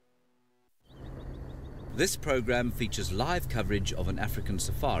This program features live coverage of an African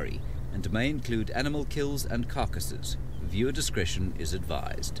safari and may include animal kills and carcasses. Viewer discretion is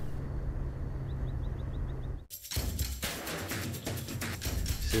advised.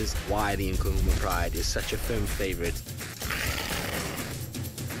 This is why the Nkuhuma Pride is such a firm favourite.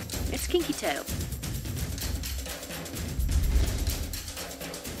 It's Kinky Tail.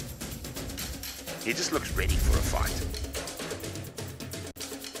 He just looks ready for a fight.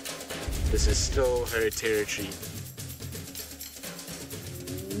 This is still her territory.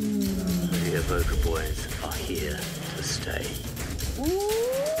 The Avoca boys are here to stay.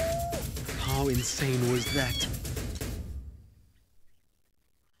 How insane was that?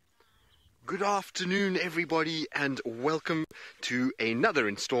 Good afternoon, everybody, and welcome to another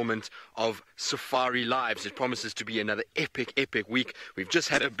installment of Safari Lives. It promises to be another epic week. We've just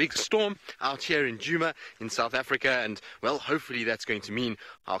had a big storm out here in Djuma in South Africa, and, well, hopefully that's going to mean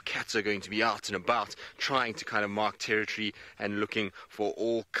our cats are going to be out and about trying to kind of mark territory and looking for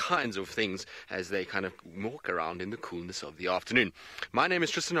all kinds of things as they kind of walk around in the coolness of the afternoon. My name is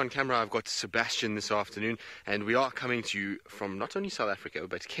Tristan. On camera I've got Sebastian this afternoon, and we are coming to you from not only South Africa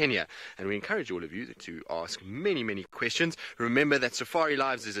but Kenya, and we encourage all of you to ask many questions. Remember that Safari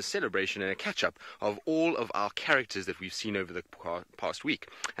Lives is a celebration and a catch-up of all of our characters that we've seen over the past week.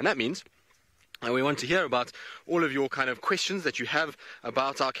 And that means we want to hear about all of your kind of questions that you have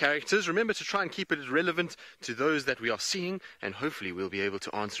about our characters. Remember to try and keep it as relevant to those that we are seeing, and hopefully we'll be able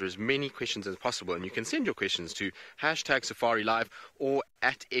to answer as many questions as possible. And you can send your questions to #SafariLive or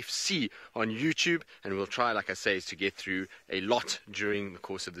 @FC on YouTube, and we'll try, like I say, to get through a lot during the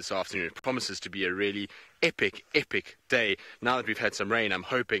course of this afternoon. It promises to be a really epic day. Now that we've had some rain, I'm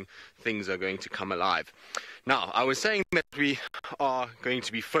hoping things are going to come alive. Now, I was saying that we are going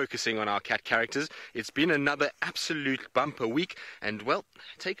to be focusing on our cat characters. It's been another absolute bumper week, and, well,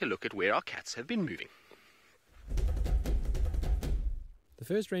 take a look at where our cats have been moving. The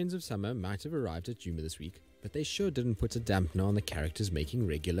first rains of summer might have arrived at Djuma this week, but they sure didn't put a dampener on the characters making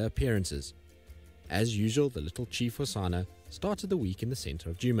regular appearances. As usual, the little Chief Hosana started the week in the centre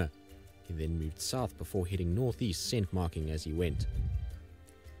of Djuma. He then moved south before heading northeast, scent marking as he went.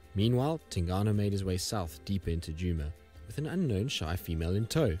 Meanwhile, Tingana made his way south deeper into Djuma, with an unknown shy female in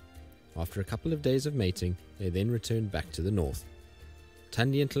tow. After a couple of days of mating, they then returned back to the north.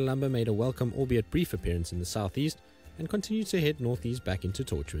 Tandi and Tlalamba made a welcome albeit brief appearance in the southeast, and continued to head northeast back into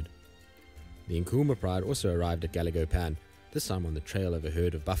Torchwood. The Nkuhuma Pride also arrived at Galagopan, this time on the trail of a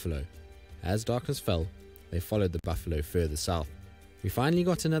herd of buffalo. As darkness fell, they followed the buffalo further south. We finally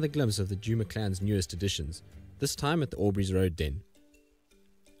got another glimpse of the Djuma clan's newest additions, this time at the Aubrey's Road Den.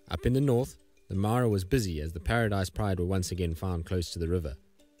 Up in the north, the Mara was busy as the Paradise Pride were once again found close to the river.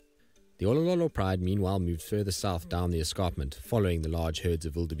 The Olololo Pride meanwhile moved further south down the escarpment, following the large herds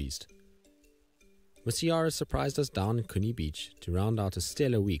of wildebeest. Musiara surprised us down at Kuni Beach to round out a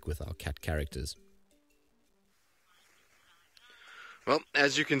stellar week with our cat characters. Well,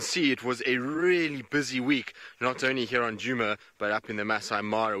 as you can see, it was a really busy week, not only here on Djuma, but up in the Maasai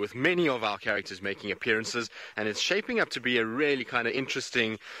Mara, with many of our characters making appearances, and it's shaping up to be a really kind of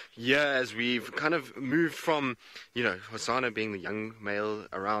interesting year as we've kind of moved from, Hosana being the young male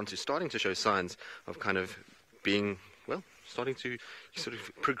around to starting to show signs of kind of being, well, starting to sort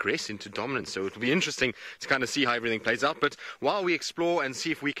of progress into dominance. So it'll be interesting to kind of see how everything plays out. But while we explore and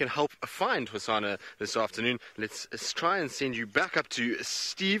see if we can help find Hosana this afternoon, let's try and send you back up to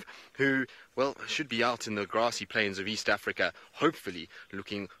Steve, who, well, should be out in the grassy plains of East Africa, hopefully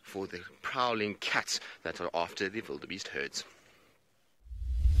looking for the prowling cats that are after the wildebeest herds.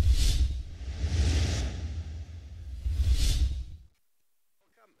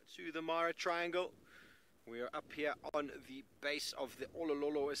 Welcome to the Mara Triangle. We are up here on the base of the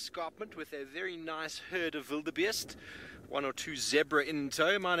Olololo escarpment with a very nice herd of wildebeest, 1 or 2 zebra in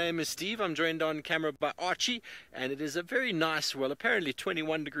tow. My name is Steve. I'm joined on camera by Archie, and it is a very nice, well, apparently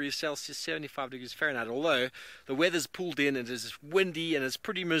 21 degrees Celsius, 75 degrees Fahrenheit, although the weather's pulled in, it is windy and it's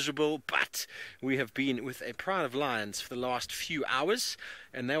pretty miserable, but we have been with a pride of lions for the last few hours,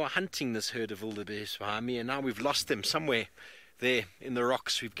 and they were hunting this herd of wildebeest behind me, and now we've lost them somewhere there in the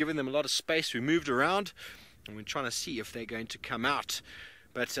rocks. We've given them a lot of space. We moved around and we're trying to see if they're going to come out,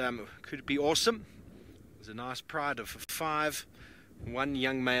 but could be awesome. There's a nice pride of 5, 1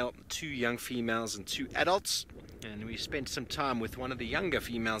 young male, 2 young females and 2 adults, and we spent some time with one of the younger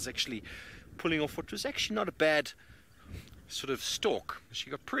females actually pulling off what was actually not a bad sort of stalk. She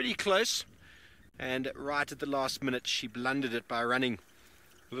got pretty close, and right at the last minute she blundered it by running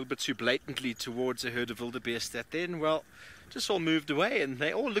a little bit too blatantly towards a herd of wildebeest that then, well, just all moved away, and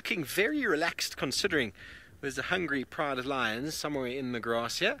they're all looking very relaxed considering there's a hungry pride of lions somewhere in the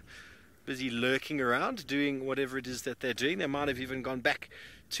grass here. busy lurking around, doing whatever it is that they're doing. They might have even gone back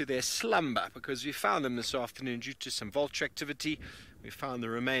to their slumber, because we found them this afternoon due to some vulture activity. We found the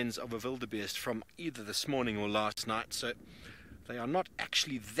remains of a wildebeest from either this morning or last night, so they are not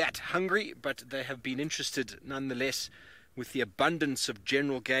actually that hungry, but they have been interested nonetheless with the abundance of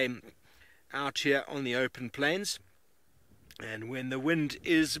general game out here on the open plains. And when the wind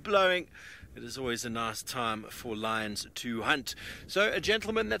is blowing, it is always a nice time for lions to hunt. So a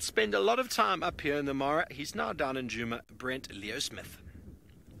gentleman that spent a lot of time up here in the Mara, he's now down in Djuma, Brent Leo Smith.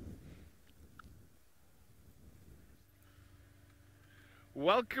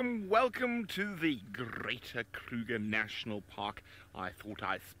 Welcome to the Greater Kruger National Park. I thought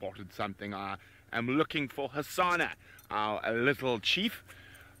I spotted something. I am looking for Hasana, our little chief.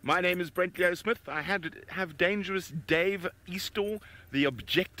 My name is Brent Leo Smith. I have Dangerous Dave Eastall, the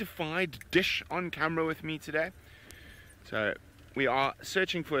objectified dish, on camera with me today. So we are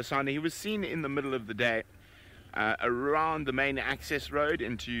searching for Hasana. He was seen in the middle of the day around the main access road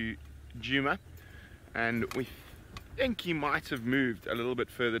into Djuma, and we think he might have moved a little bit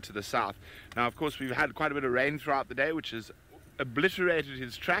further to the south. Now, of course, we've had quite a bit of rain throughout the day, which has obliterated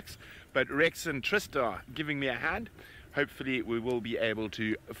his tracks, but Rex and Trista are giving me a hand. Hopefully we will be able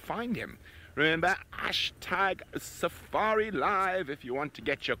to find him. Remember, hashtag Safari Live if you want to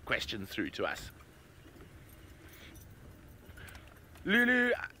get your questions through to us.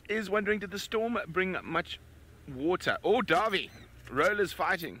 Lulu is wondering, did the storm bring much water? Oh, Darby, rollers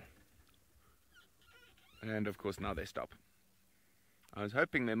fighting. And of course now they stop. I was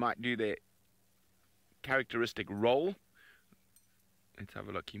hoping they might do their characteristic roll. Let's have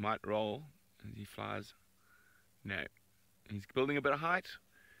a look. He might roll as he flies. No. He's building a bit of height.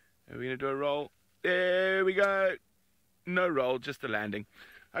 Are we going to do a roll? There we go. No roll, just a landing.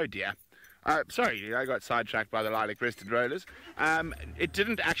 Oh dear. Sorry, I got sidetracked by the lilac-breasted rollers. It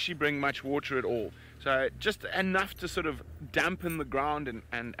didn't actually bring much water at all. So just enough to sort of dampen the ground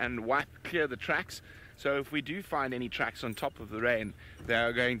and wipe clear the tracks. So if we do find any tracks on top of the rain, they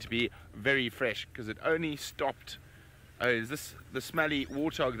are going to be very fresh, because it only stopped. Oh, is this the smelly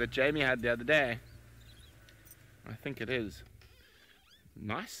warthog that Jamie had the other day? I think it is.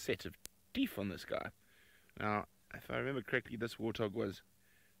 Nice set of teeth on this guy. Now, if I remember correctly, this warthog was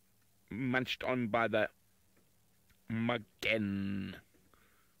munched on by the Muggen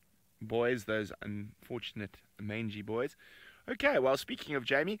boys, those unfortunate mangy boys. Okay, well, speaking of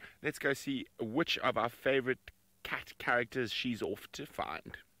Jamie, let's go see which of our favorite cat characters she's off to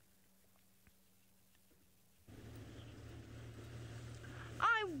find.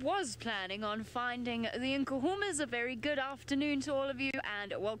 I was planning on finding the Nkuhumas. A very good afternoon to all of you,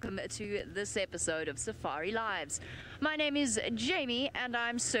 and welcome to this episode of Safari Lives. My name is Jamie, and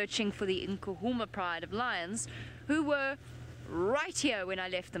I'm searching for the Nkuhuma pride of lions, who were right here when I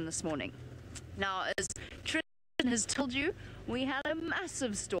left them this morning. Now, as Tristan has told you, we had a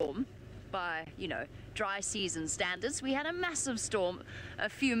massive storm by, dry season standards. We had a massive storm a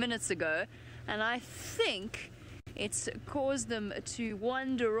few minutes ago, and I think it's caused them to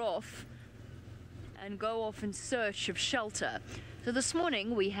wander off and go off in search of shelter. So this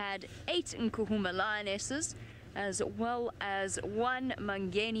morning we had 8 Nkuhuma lionesses as well as 1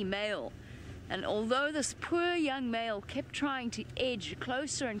 Mangeni male. And although this poor young male kept trying to edge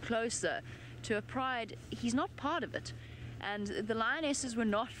closer and closer to a pride, he's not part of it. And the lionesses were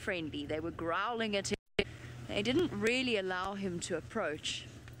not friendly. They were growling at him. They didn't really allow him to approach.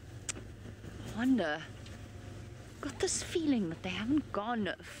 I wonder, got this feeling that they haven't gone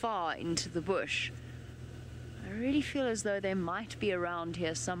far into the bush. I really feel as though they might be around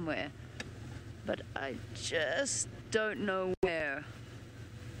here somewhere, but I just don't know where.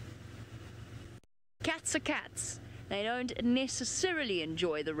 Cats are cats. They don't necessarily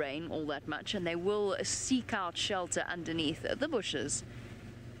enjoy the rain all that much, and they will seek out shelter underneath the bushes.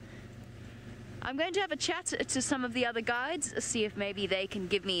 I'm going to have a chat to some of the other guides, see if maybe they can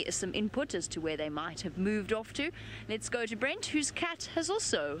give me some input as to where they might have moved off to. Let's go to Brent, whose cat has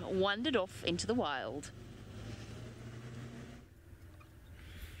also wandered off into the wild.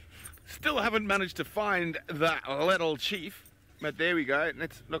 Still haven't managed to find that little chief, but there we go.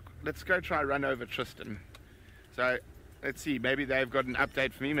 Let's go try run over Tristan. So let's see, maybe they've got an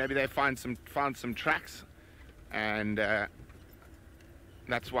update for me. Maybe they found some tracks, and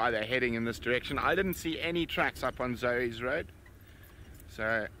that's why they're heading in this direction. I didn't see any tracks up on Zoe's road,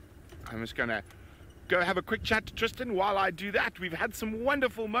 so I'm just gonna go have a quick chat to Tristan. While I do that, we've had some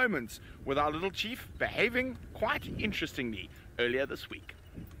wonderful moments with our little chief behaving quite interestingly earlier this week.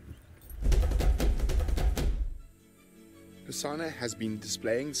 Hasana has been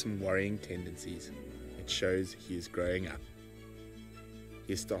displaying some worrying tendencies. It shows he is growing up.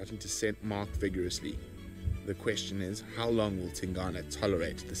 he is starting to scent Mark vigorously. The question is, how long will Tingana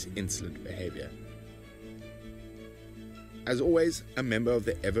tolerate this insolent behavior? As always, a member of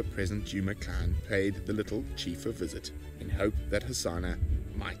the ever-present Djuma clan paid the little chief a visit in hope that Hasana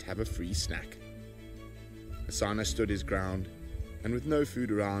might have a free snack. Hasana stood his ground, and with no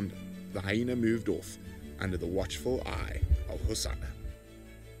food around, the hyena moved off under the watchful eye of Hasana.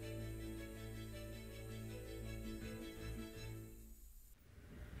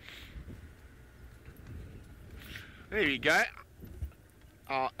 There you go.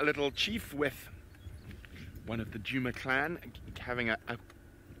 Our little chief with one of the Djuma clan having a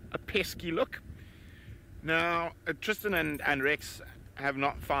pesky look. Now, Tristan and Rex have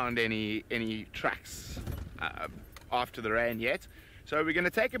not found any tracks after the rain yet. So we're going to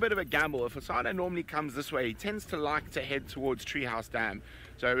take a bit of a gamble. If Hasana normally comes this way, he tends to like to head towards Treehouse Dam.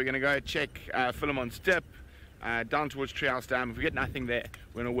 So we're going to go check Philemon's Dip, down towards Treehouse Dam. If we get nothing there,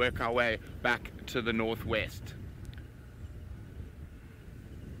 we're going to work our way back to the northwest.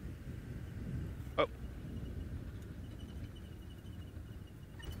 Oh.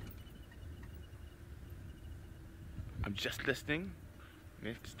 I'm just listening.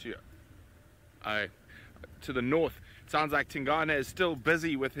 Next to the north. It sounds like Tingana is still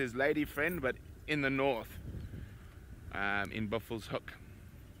busy with his lady friend, but in the north, in Buffalo's Hook.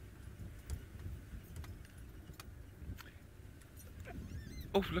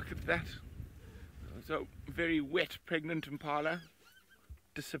 Oh, look at that. So very wet, pregnant impala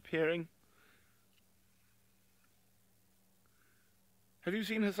disappearing. Have you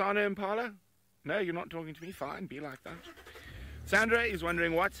seen Hasana impala? No, you're not talking to me. Fine, be like that. Sandra is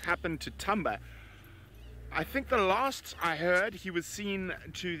wondering what's happened to Tumba. I think the last I heard, he was seen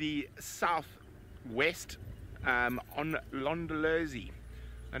to the southwest on Londolozi.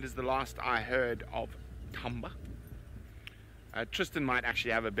 That is the last I heard of Tumba. Tristan might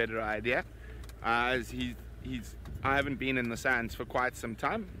actually have a better idea, as I haven't been in the sands for quite some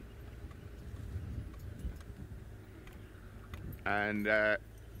time. And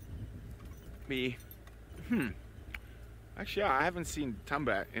actually, I haven't seen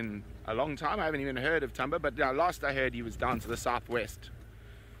Tumba in a long time. I haven't even heard of Tumba, but last I heard he was down to the southwest.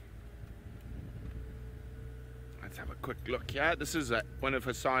 Let's have a quick look here. This is one of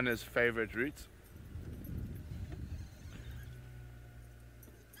Hasana's favorite routes.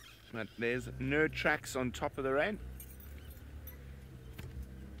 But there's no tracks on top of the rain.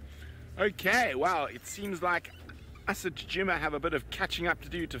 Okay, well, it seems like us at Djuma have a bit of catching up to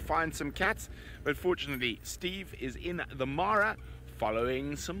do to find some cats, but fortunately Steve is in the Mara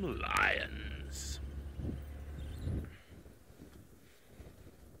following some lions.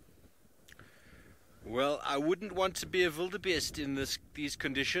 Well, I wouldn't want to be a wildebeest in these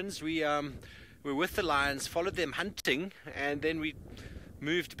conditions. We were with the lions, followed them hunting, and then we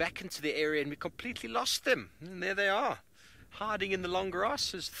moved back into the area and we completely lost them. And there they are, hiding in the long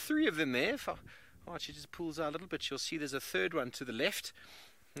grass. There's 3 of them there. If Archie just pulls out a little bit, you'll see there's a 3rd one to the left.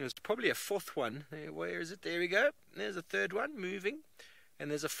 There's probably a 4th one. Where is it? There we go. There's a 3rd one moving.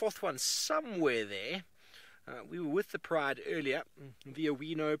 And there's a 4th one somewhere there. We were with the pride earlier, the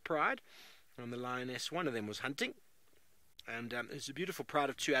Owino pride. And the lioness, one of them was hunting. And there's a beautiful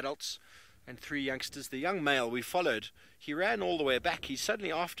pride of 2 adults and 3 youngsters. The young male we followed, he ran all the way back. He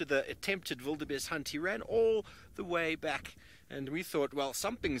suddenly, after the attempted wildebeest hunt, he ran all the way back. And we thought, well,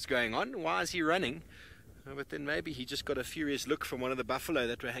 something's going on. Why is he running? But then maybe he just got a furious look from one of the buffalo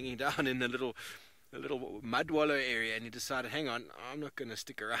that were hanging down in the little mud wallow area, and he decided, hang on, I'm not going to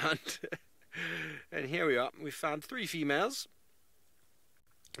stick around. And here we are. We found 3 females.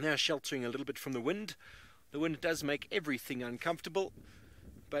 Now sheltering a little bit from the wind. The wind does make everything uncomfortable,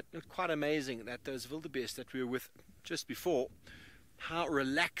 but quite amazing that those wildebeest that we were with just before, how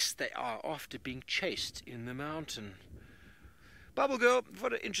relaxed they are after being chased in the mountain. Bubble Girl,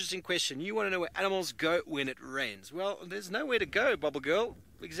 what an interesting question. You want to know where animals go when it rains. Well, there's nowhere to go, Bubble Girl.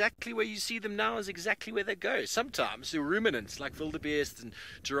 Exactly where you see them now is exactly where they go. Sometimes the ruminants like wildebeest and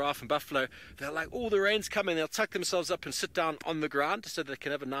giraffe and buffalo, they're like, oh, the rain's coming, they'll tuck themselves up and sit down on the ground so they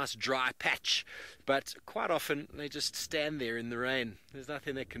can have a nice dry patch. But quite often they just stand there in the rain. There's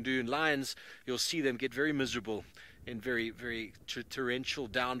nothing they can do. And lions, you'll see them get very miserable in very, very torrential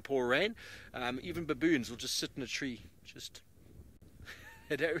downpour rain. Even baboons will just sit in a tree.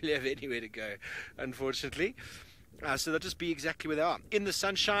 They don't really have anywhere to go, unfortunately. So they'll just be exactly where they are. In the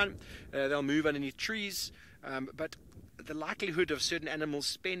sunshine, they'll move underneath trees, but the likelihood of certain animals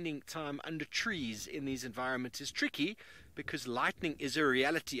spending time under trees in these environments is tricky because lightning is a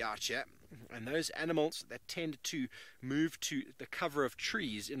reality out here. And those animals that tend to move to the cover of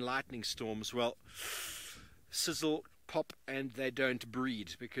trees in lightning storms, well, sizzle, pop and they don't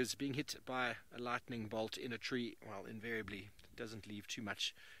breed, because being hit by a lightning bolt in a tree, well, invariably doesn't leave too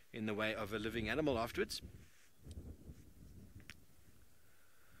much in the way of a living animal afterwards.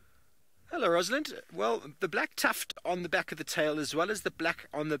 Hello, Rosalind. Well, the black tuft on the back of the tail as well as the black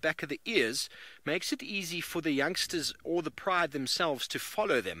on the back of the ears makes it easy for the youngsters or the pride themselves to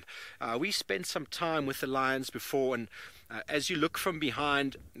follow them. We spent some time with the lions before, and as you look from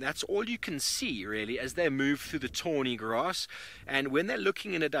behind, that's all you can see really as they move through the tawny grass. And when they're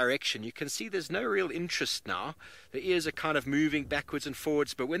looking in a direction, you can see there's no real interest now. The ears are kind of moving backwards and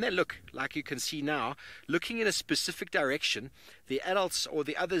forwards, but when they look, like you can see now, looking in a specific direction, the adults or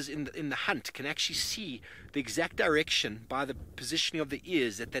the others in the hunt can actually see the exact direction by the positioning of the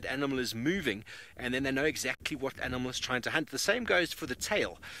ears that that animal is moving, and then they know exactly what animal is trying to hunt. The same goes for the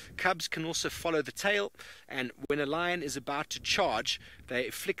tail. Cubs can also follow the tail, and when a lion is about to charge, they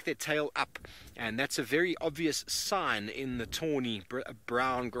flick their tail up, and that's a very obvious sign in the tawny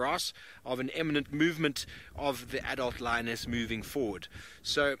brown grass of an imminent movement of the adult lioness moving forward.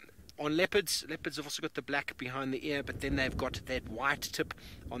 So on leopards have also got the black behind the ear, but then they've got that white tip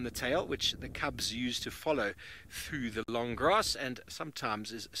on the tail, which the cubs use to follow through the long grass, and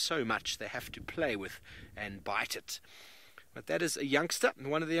sometimes is so much they have to play with and bite it. But that is a youngster,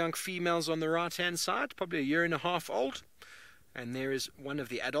 one of the young females on the right hand side, probably a 1.5 years old, and there is one of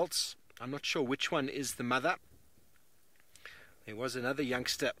the adults. I'm not sure which one is the mother. There was another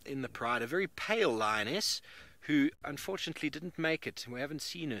youngster in the pride, a very pale lioness, who unfortunately didn't make it. We haven't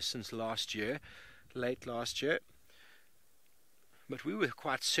seen her since last year, late last year. But we were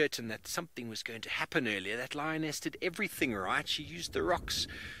quite certain that something was going to happen earlier. That lioness did everything right. She used the rocks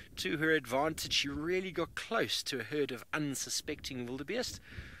to her advantage. She really got close to a herd of unsuspecting wildebeest.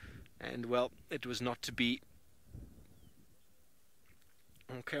 And, well, it was not to be.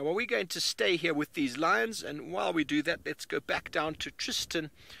 Okay, well, we're going to stay here with these lions. And while we do that, let's go back down to Tristan.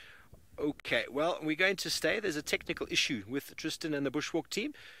 Okay, well, we're going to stay. There's a technical issue with Tristan and the Bushwalk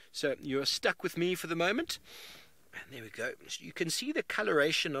team, so you're stuck with me for the moment. And there we go. You can see the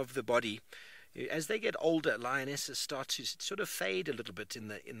coloration of the body. As they get older, lionesses start to sort of fade a little bit in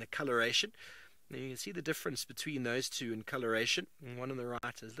the coloration. Now you can see the difference between those two in coloration. And one on the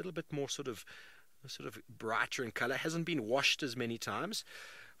right is a little bit more sort of brighter in color. Hasn't been washed as many times.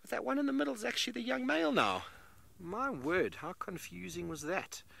 But that one in the middle is actually the young male now. My word, how confusing was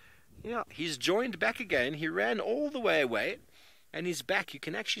that? Yeah, he's joined back again. He ran all the way away, and he's back. You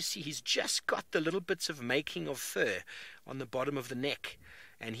can actually see he's just got the little bits of making of fur on the bottom of the neck,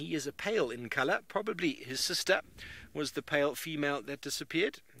 and he is a pale in color. Probably his sister was the pale female that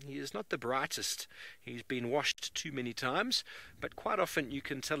disappeared. He is not the brightest. He's been washed too many times, but quite often you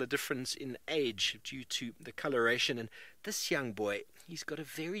can tell a difference in age due to the coloration. And this young boy, he's got a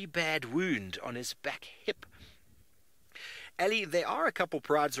very bad wound on his back hip. Ali, there are a couple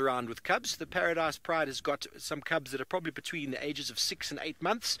prides around with cubs. The Paradise Pride has got some cubs that are probably between the ages of 6 and 8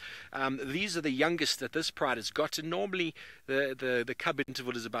 months. These are the youngest that this pride has got, and normally the cub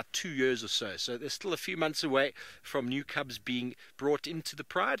interval is about 2 years or so. So they're still a few months away from new cubs being brought into the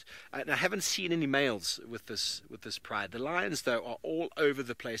pride. And I haven't seen any males with this pride. The lions, though, are all over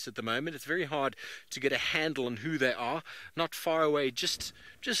the place at the moment. It's very hard to get a handle on who they are. Not far away, just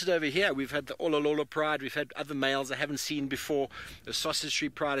over here, we've had the Ololola Pride. We've had other males I haven't seen before. The Sausage Tree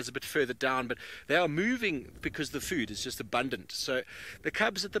Pride is a bit further down, but they are moving because the food is just abundant. So the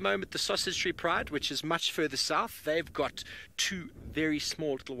cubs at the moment, the Sausage Tree Pride, which is much further south, they've got 2 very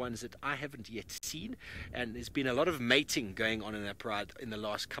small little ones that I haven't yet seen, and there's been a lot of mating going on in that pride in the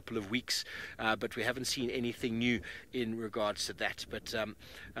last couple of weeks, but we haven't seen anything new in regards to that. But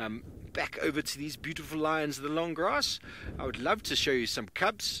back over to these beautiful lions of the long grass. I would love to show you some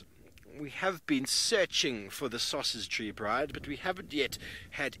cubs. We have been searching for the Sausage Tree Pride, but we haven't yet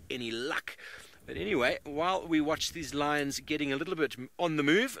had any luck. But anyway, while we watch these lions getting a little bit on the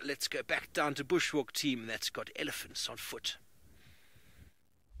move, let's go back down to Bushwalk team that's got elephants on foot.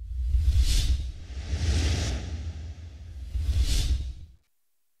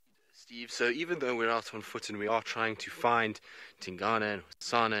 Steve, so even though we're out on foot and we are trying to find Tingana and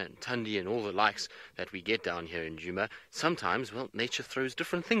Hosana and Tundi and all the likes that we get down here in Djuma, sometimes, well, nature throws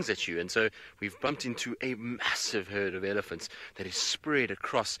different things at you. And so we've bumped into a massive herd of elephants that is spread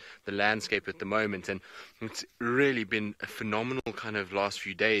across the landscape at the moment. And it's really been a phenomenal kind of last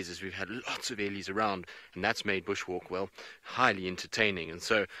few days as we've had lots of ellies around. And that's made Bushwalk, well, highly entertaining. And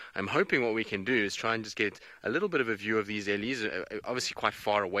so I'm hoping what we can do is try and just get a little bit of a view of these ellies, obviously quite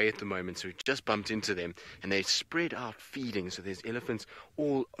far away at the moment. moment, so we just bumped into them, and they spread out feeding, so there's elephants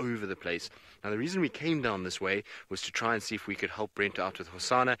all over the place. Now, the reason we came down this way was to try and see if we could help Brent out with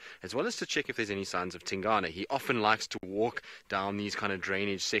Hosanna, as well as to check if there's any signs of Tingana. He often likes to walk down these kind of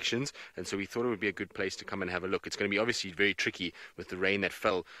drainage sections, and so we thought it would be a good place to come and have a look. It's going to be obviously very tricky with the rain that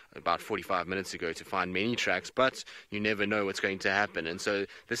fell about 45 minutes ago to find many tracks, but you never know what's going to happen. And so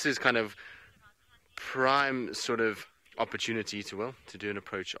this is kind of prime sort of opportunity to do an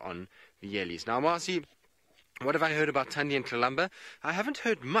approach on the Yellies. Now, Marcy, what have I heard about Thandi and Kalamba? I haven't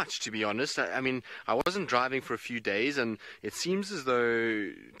heard much, to be honest. I mean, I wasn't driving for a few days, and it seems as though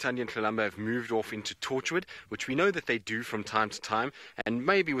Thandi and Kalamba have moved off into Torchwood, which we know that they do from time to time. And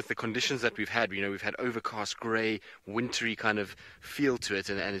maybe with the conditions that we've had, we've had overcast, grey, wintry kind of feel to it,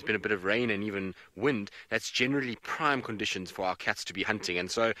 and there's been a bit of rain and even wind. That's generally prime conditions for our cats to be hunting.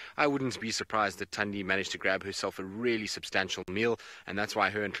 And so I wouldn't be surprised that Thandi managed to grab herself a really substantial meal, and that's why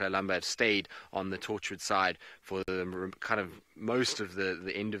her and Kalamba have stayed on the Torchwood side for the kind of most of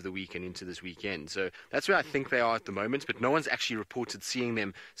the end of the week and into this weekend. So that's where I think they are at the moment, but no one's actually reported seeing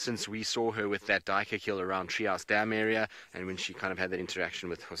them since we saw her with that duiker kill around Treehouse Dam area, and when she kind of had that interaction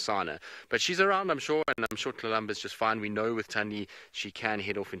with Hosanna. But she's around, I'm sure, and I'm sure Kalamba's just fine. We know with Thandi she can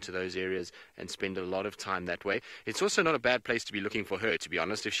head off into those areas and spend a lot of time that way. It's also not a bad place to be looking for her, to be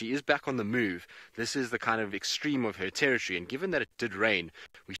honest. If she is back on the move, this is the kind of extreme of her territory, and given that it did rain,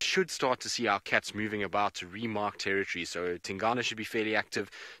 we should start to see our cats moving about to remark territory. So Tingana should be fairly active,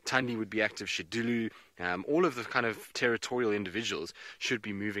 Thandi would be active, Shidulu, all of the kind of territorial individuals should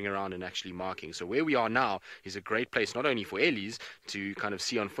be moving around and actually marking. So where we are now is a great place not only for Ellies to kind of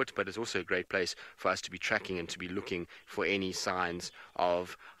see on foot, but it's also a great place for us to be tracking and to be looking for any signs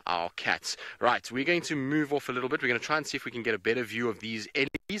of our cats. Right, we're going to move off a little bit. We're going to try and see if we can get a better view of these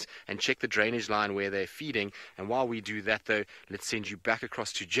Ellies and check the drainage line where they're feeding. And while we do that, though, let's send you back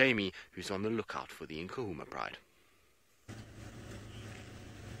across to Jamie, who's on the lookout for the Nkahuma Pride.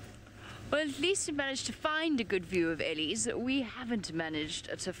 Well, at least we managed to find a good view of Ellie's. We haven't managed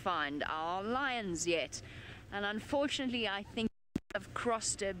to find our lions yet. And unfortunately, I think we have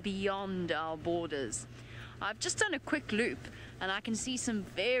crossed beyond our borders. I've just done a quick loop, and I can see some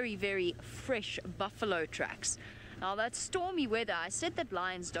very, very fresh buffalo tracks. Now, that stormy weather, I said that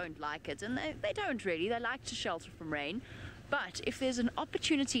lions don't like it, and they don't really. They like to shelter from rain. But if there's an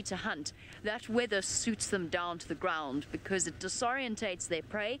opportunity to hunt, that weather suits them down to the ground because it disorientates their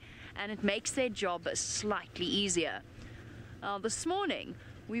prey and it makes their job slightly easier. This morning,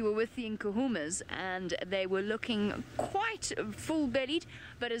 we were with the Nkahumas and they were looking quite full-bellied,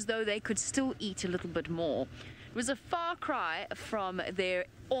 but as though they could still eat a little bit more. It was a far cry from their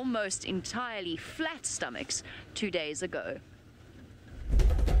almost entirely flat stomachs 2 days ago.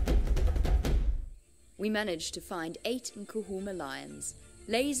 We managed to find 8 Nkahuma lions,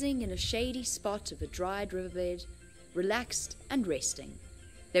 lazing in a shady spot of a dried riverbed, relaxed and resting.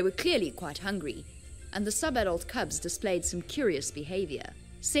 They were clearly quite hungry, and the subadult cubs displayed some curious behavior,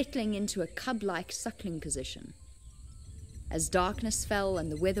 settling into a cub-like suckling position. As darkness fell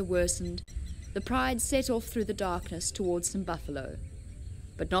and the weather worsened, the pride set off through the darkness towards some buffalo,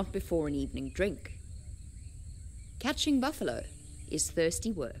 but not before an evening drink. Catching buffalo is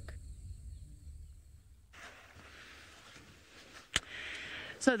thirsty work.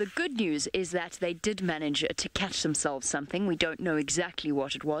 So the good news is that they did manage to catch themselves something. We don't know exactly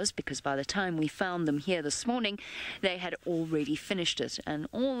what it was because by the time we found them here this morning, they had already finished it. And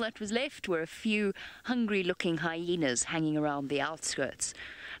all that was left were a few hungry-looking hyenas hanging around the outskirts.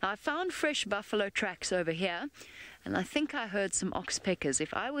 Now, I found fresh buffalo tracks over here, and I think I heard some oxpeckers.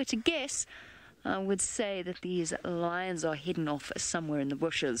 If I were to guess, I would say that these lions are hidden off somewhere in the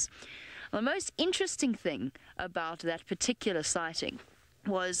bushes. Well, the most interesting thing about that particular sighting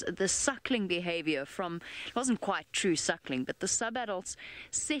was the suckling behavior from, it wasn't quite true suckling, but the subadults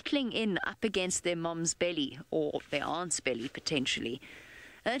settling in up against their mom's belly or their aunt's belly potentially.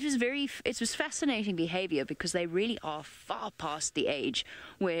 And it was fascinating behavior because they really are far past the age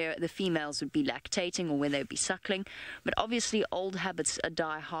where the females would be lactating or where they'd be suckling. But obviously old habits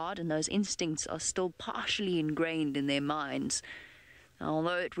die hard and those instincts are still partially ingrained in their minds.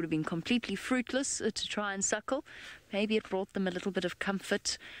 Although it would have been completely fruitless to try and suckle, maybe it brought them a little bit of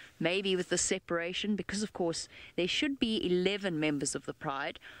comfort, maybe with the separation, because of course there should be 11 members of the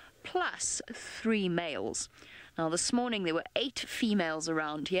pride, plus 3 males. Now this morning there were 8 females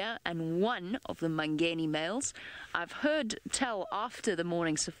around here and 1 of the Mangeni males. I've heard tell after the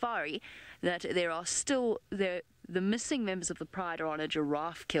morning safari that there are still the missing members of the pride are on a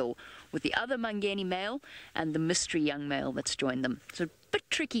giraffe kill with the other Mangeni male and the mystery young male that's joined them. So a bit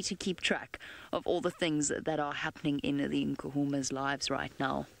tricky to keep track of all the things that are happening in the Nkahuma's lives right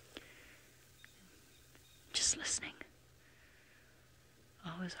now. just listening.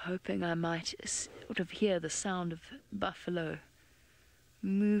 I was hoping I might sort of hear the sound of buffalo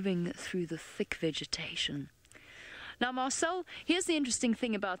moving through the thick vegetation. Now, Marcel, here's the interesting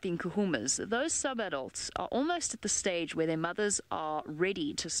thing about the Nkuhumas. Those subadults are almost at the stage where their mothers are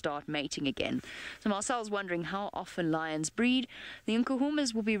ready to start mating again. So Marcel's wondering how often lions breed. The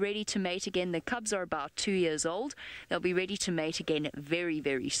Nkuhumas will be ready to mate again. Their cubs are about 2 years old. They'll be ready to mate again very,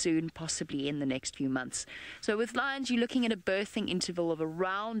 very soon, possibly in the next few months. So with lions, you're looking at a birthing interval of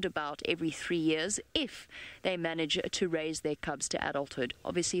around about every 3 years if they manage to raise their cubs to adulthood.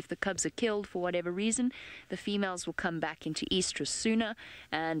 Obviously, if the cubs are killed for whatever reason, the females will come back into estrus sooner,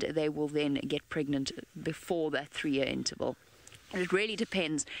 and they will then get pregnant before that 3-year interval. And it really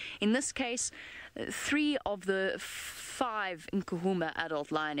depends. In this case, 3 of the 5 Nkuhuma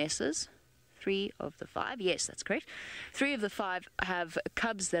adult lionesses, 3 of the 5, yes, that's correct. 3 of the 5 have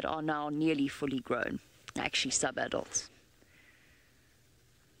cubs that are now nearly fully grown, actually subadults.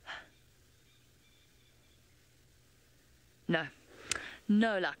 No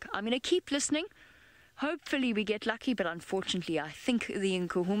luck. I'm going to keep listening. Hopefully we get lucky, but unfortunately I think the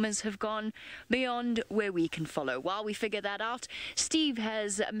Nkuhumas have gone beyond where we can follow. While we figure that out, Steve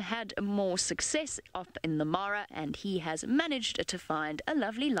has had more success up in the Mara, and he has managed to find a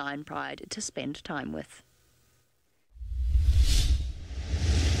lovely lion pride to spend time with.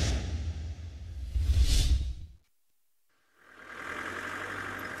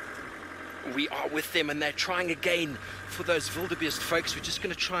 We are with them, and they're trying again for those wildebeest folks. We're just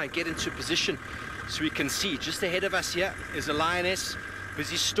going to try and get into position so we can see. Just ahead of us here is a lioness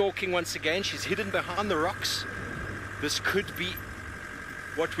busy stalking once again. She's hidden behind the rocks. This could be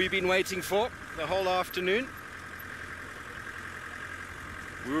what we've been waiting for the whole afternoon.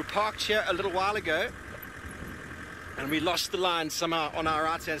 We were parked here a little while ago, and we lost the lion somehow on our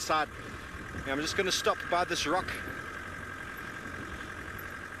right-hand side. Now I'm just going to stop by this rock.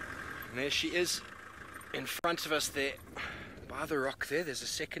 And there she is in front of us there. By the rock there's a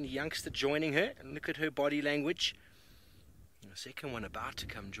second youngster joining her, and look at her body language. The second one about to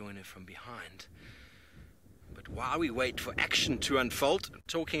come join her from behind. But while we wait for action to unfold,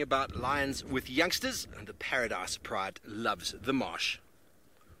 talking about lions with youngsters, and the Paradise Pride loves the marsh.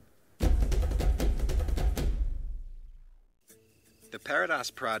 The Paradise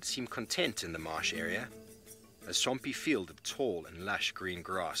Pride seem content in the marsh area, a swampy field of tall and lush green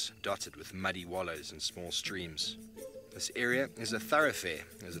grass dotted with muddy wallows and small streams. This area is a thoroughfare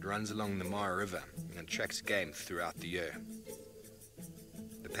as it runs along the Mara River and attracts game throughout the year.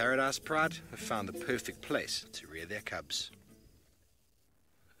 The Paradise Pride have found the perfect place to rear their cubs.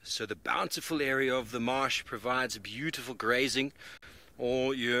 So the bountiful area of the marsh provides beautiful grazing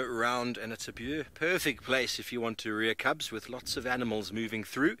all year round, and it's a perfect place if you want to rear cubs, with lots of animals moving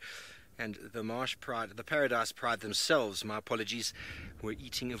through. And the marsh pride, the Paradise Pride themselves, my apologies, were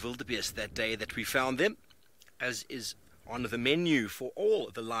eating a wildebeest that day that we found them, as is on the menu for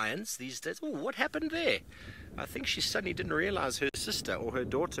all the lions these days. Oh, what happened there? I think she suddenly didn't realize her sister or her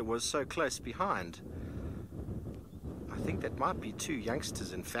daughter was so close behind. I think that might be 2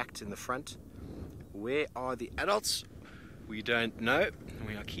 youngsters, in fact, in the front. Where are the adults? We don't know.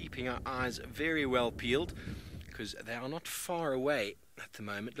 We are keeping our eyes very well peeled, because they are not far away at the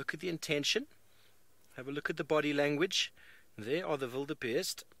moment. Look at the intention. Have a look at the body language. There are the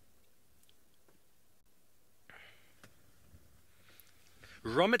wildebeest.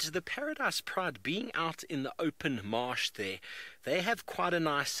 Romit, the Paradise Pride being out in the open marsh there, they have quite a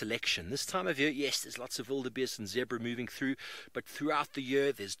nice selection. This time of year, yes, there's lots of wildebeest and zebra moving through, but throughout the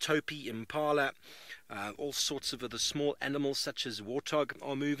year there's topi, impala, all sorts of other small animals such as warthog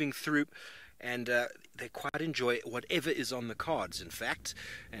are moving through. And they quite enjoy whatever is on the cards, in fact.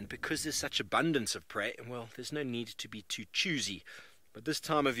 And because there's such abundance of prey, well, there's no need to be too choosy. But this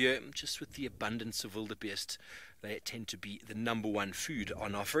time of year, just with the abundance of wildebeest, they tend to be the #1 food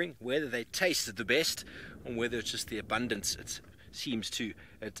on offering. Whether they taste the best, or whether it's just the abundance, it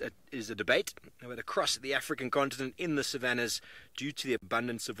is a debate. But across the African continent, in the savannas, due to the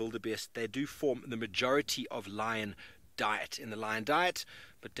abundance of wildebeest, they do form the majority of lion diet in the lion diet.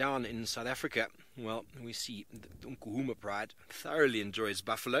 But down in South Africa, well, we see the Nkuhuma Pride thoroughly enjoys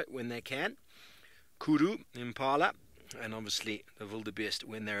buffalo when they can, kudu, impala, and obviously the wildebeest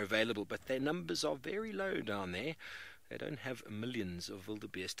when they're available. But their numbers are very low down there. They don't have millions of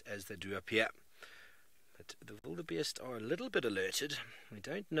wildebeest as they do up here. But the wildebeest are a little bit alerted. We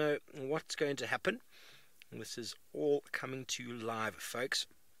don't know what's going to happen. This is all coming to you live, folks.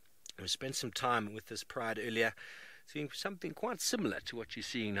 We spent some time with this pride earlier, seeing something quite similar to what you're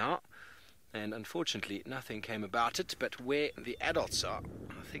seeing now, and unfortunately nothing came about it. But where the adults are,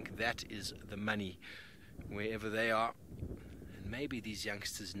 I think that is the money wherever they are. And maybe these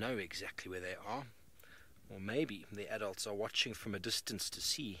youngsters know exactly where they are. Or maybe the adults are watching from a distance to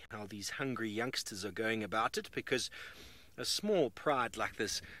see how these hungry youngsters are going about it, because a small pride like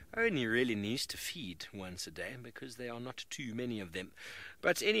this only really needs to feed once a day, because there are not too many of them.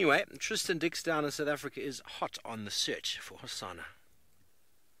 But anyway, Tristan Dix down in South Africa is hot on the search for Hosana.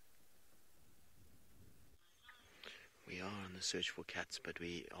 We are on the search for cats, but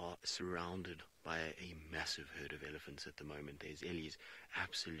we are surrounded by a massive herd of elephants at the moment. There's ellies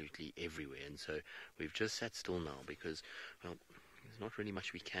absolutely everywhere, and so we've just sat still now because, well, there's not really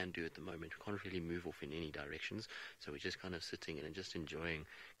much we can do at the moment. We can't really move off in any directions, so we're just kind of sitting and just enjoying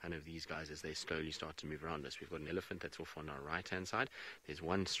kind of these guys as they slowly start to move around us. We've got an elephant that's off on our right-hand side. There's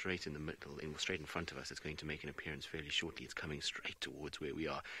one straight in the middle, straight in front of us. It's going to make an appearance fairly shortly. It's coming straight towards where we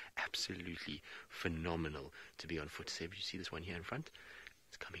are. Absolutely phenomenal to be on foot. Seb, you see this one here in front?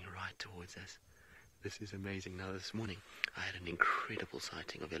 It's coming right towards us. This is amazing. Now, this morning, I had an incredible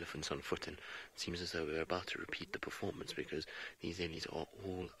sighting of elephants on foot, and it seems as though we're about to repeat the performance because these ellies are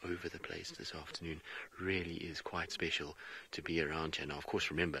all over the place this afternoon. Really is quite special to be around here. Now, of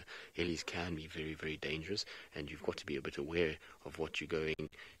course, remember, ellies can be very, very dangerous, and you've got to be a bit aware of what you're going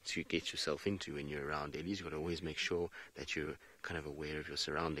to get yourself into when you're around ellies. You've got to always make sure that you're kind of aware of your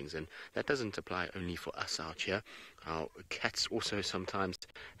surroundings, and that doesn't apply only for us out here. Our cats also sometimes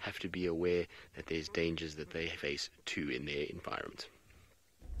have to be aware that there's dangers that they face too in their environment.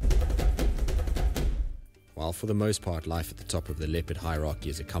 While for the most part life at the top of the leopard hierarchy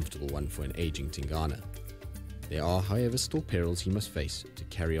is a comfortable one for an aging Tingana, there are however still perils he must face to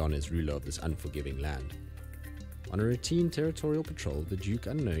carry on as ruler of this unforgiving land. On a routine territorial patrol, the Duke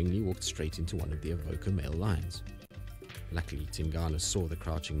unknowingly walked straight into one of the Avoca male lions. Luckily, Tingana saw the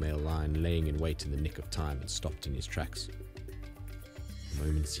crouching male lion laying in wait in the nick of time and stopped in his tracks. The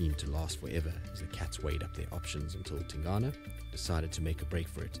moment seemed to last forever as the cats weighed up their options until Tingana decided to make a break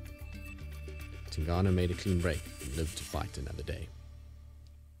for it. Tingana made a clean break and lived to fight another day.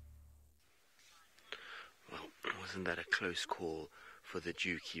 Well, wasn't that a close call for the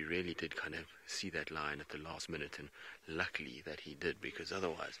Duke? He really did kind of see that lion at the last minute, and luckily that he did, because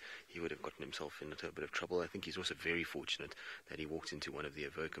otherwise he would have gotten himself into a bit of trouble. I think he's also very fortunate that he walked into one of the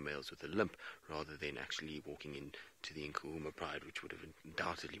Avoca males with a limp rather than actually walking into the Nkuhuma pride, which would have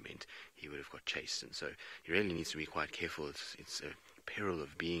undoubtedly meant he would have got chased. And so he really needs to be quite careful. It's a peril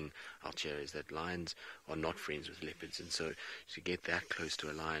of being out here is that lions are not friends with leopards, and so to get that close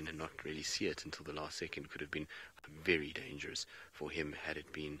to a lion and not really see it until the last second could have been very dangerous for him had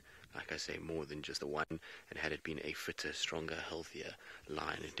it been, like I say, more than just the one, and had it been a fitter, stronger, healthier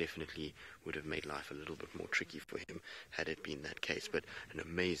lion, it definitely would have made life a little bit more tricky for him had it been that case. But an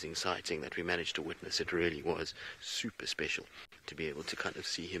amazing sighting that we managed to witness. It really was super special to be able to kind of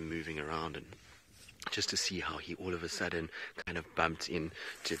see him moving around, and just to see how he all of a sudden kind of bumped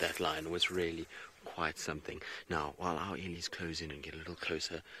into that lion was really quite something. Now, while our ellies close in and get a little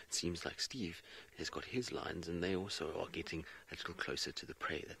closer, it seems like Steve has got his lions, and they also are getting a little closer to the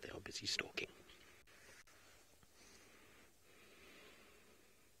prey that they are busy stalking.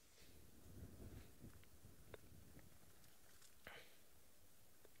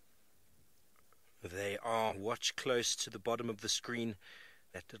 They are. Watch close to the bottom of the screen.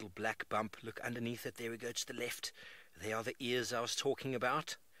 That little black bump. Look underneath it. There we go, to the left. They are the ears I was talking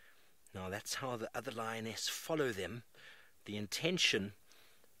about. Now that's how the other lioness follow them. The intention,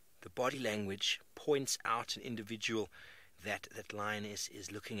 the body language points out an individual that lioness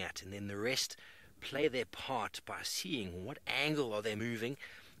is looking at, and then the rest play their part by seeing what angle are they moving,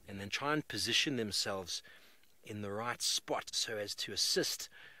 and then try and position themselves in the right spot so as to assist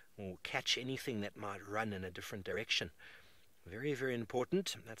or catch anything that might run in a different direction. Very, very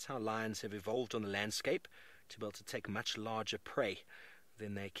important. That's how lions have evolved on the landscape, to be able to take much larger prey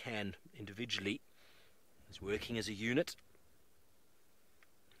than they can individually. It's working as a unit,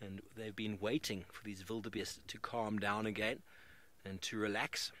 and they've been waiting for these wildebeest to calm down again and to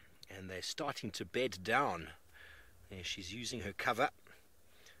relax, and they're starting to bed down. There, she's using her cover.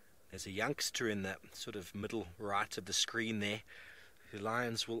 There's a youngster in the sort of middle right of the screen there. The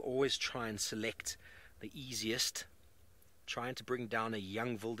lions will always try and select the easiest. Trying to bring down a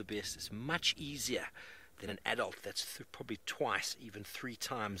young wildebeest is much easier than an adult that's probably twice, even 3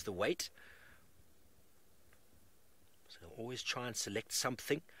 times the weight. So they'll always try and select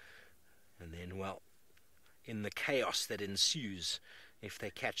something, and then, well, in the chaos that ensues, if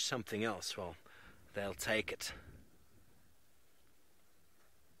they catch something else, well, they'll take it.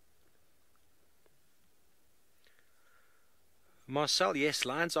 Marcel, yes,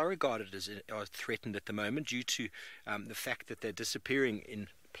 lions are regarded as are threatened at the moment due to the fact that they're disappearing in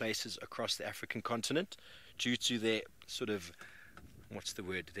places across the African continent due to their sort of,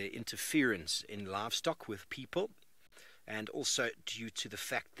 their interference in livestock with people, and also due to the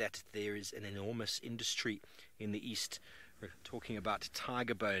fact that there is an enormous industry in the East. We're talking about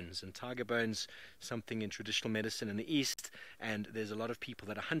tiger bones, and tiger bones, something in traditional medicine in the East, and there's a lot of people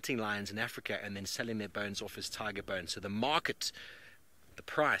that are hunting lions in Africa and then selling their bones off as tiger bones. So the market, the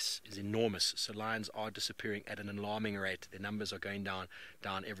price is enormous. So lions are disappearing at an alarming rate. Their numbers are going down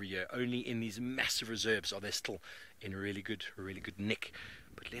every year. Only in these massive reserves are they still in really good nick.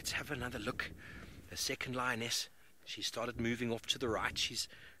 But let's have another look. The second lioness, she started moving off to the right. She's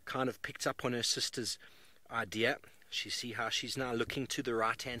kind of picked up on her sister's idea. You see how she's now looking to the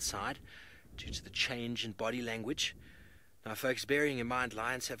right-hand side due to the change in body language. Now, folks, bearing in mind,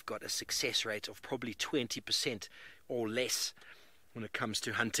 lions have got a success rate of probably 20% or less when it comes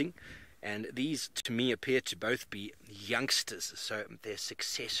to hunting. And these, to me, appear to both be youngsters, so their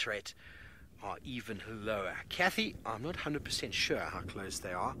success rate are even lower. Kathy, I'm not 100% sure how close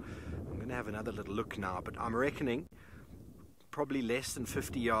they are. I'm going to have another little look now, but I'm reckoning probably less than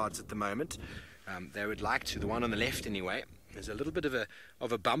 50 yards at the moment. They would like to, the one on the left anyway. There's a little bit of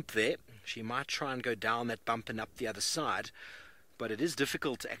a bump there. She might try and go down that bump and up the other side, but it is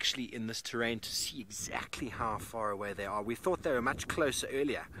difficult actually in this terrain to see exactly how far away they are. We thought they were much closer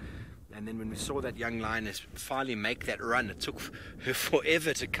earlier, and then when we saw that young lioness finally make that run, it took her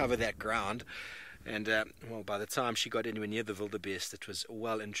forever to cover that ground, and well, by the time she got anywhere near the wildebeest, it was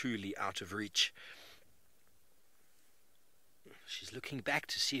well and truly out of reach. She's looking back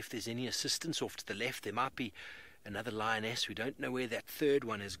to see if there's any assistance off to the left. There might be another lioness. We don't know where that third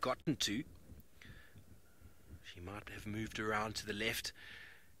one has gotten to. She might have moved around to the left,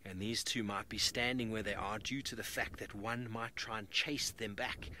 and these two might be standing where they are due to the fact that one might try and chase them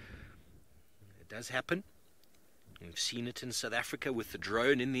back. It does happen. We've seen it in South Africa with the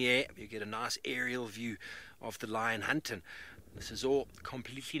drone in the air. You get a nice aerial view of the lion hunt, and this is all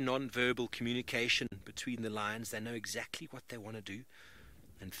completely non-verbal communication between the lions. They know exactly what they want to do.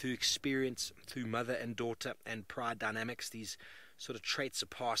 And through experience, through mother and daughter and pride dynamics, these sort of traits are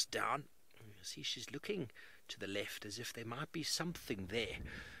passed down. You see, she's looking to the left as if there might be something there.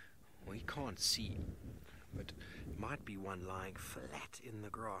 We can't see, but it might be one lying flat in the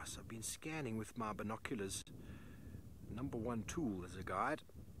grass. I've been scanning with my binoculars. Number one tool as a guide.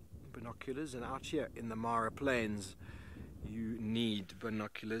 Binoculars, and out here in the Mara Plains, you need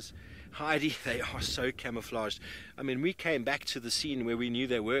binoculars. Heidi, they are so camouflaged. I mean, we came back to the scene where we knew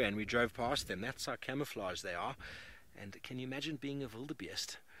they were and we drove past them. That's how camouflaged they are. And can you imagine being a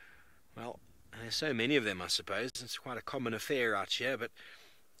wildebeest? Well, there's so many of them, I suppose. It's quite a common affair out here, but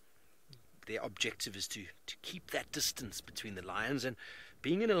their objective is to keep that distance between the lions. And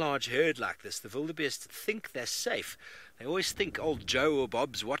being in a large herd like this, the wildebeest think they're safe. They always think old Joe or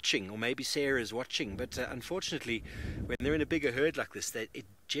Bob's watching, or maybe Sarah's watching. But unfortunately, when they're in a bigger herd like this, it's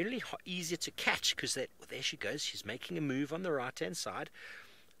generally easier to catch, because there she goes. She's making a move on the right-hand side.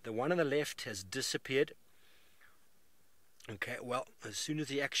 The one on the left has disappeared. Okay, well, as soon as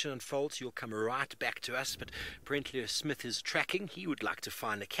the action unfolds, you'll come right back to us. But apparently Smith is tracking. He would like to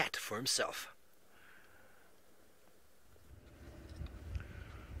find a cat for himself.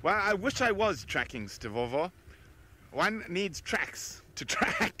 Well, I wish I was tracking, Stivovo. One needs tracks to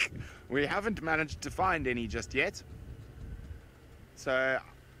track. We haven't managed to find any just yet. So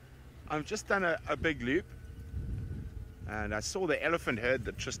I've just done a big loop, and I saw the elephant herd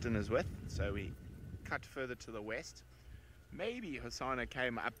that Tristan is with, so we cut further to the west. Maybe Hosanna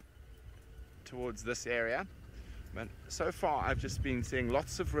came up towards this area, but so far I've just been seeing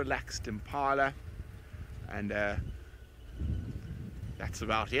lots of relaxed impala, and that's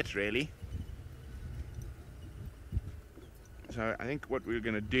about it really. So I think what we're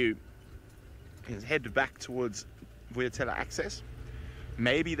going to do is head back towards Vuyatela access.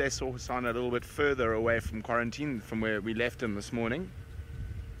 Maybe they saw Hosanna a little bit further away from quarantine from where we left him this morning.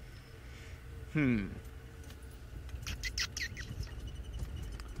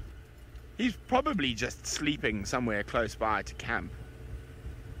 He's probably just sleeping somewhere close by to camp.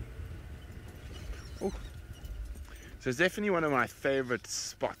 Oh. So it's definitely one of my favorite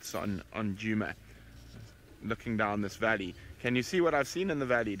spots on Djuma, looking down this valley. Can you see what I've seen in the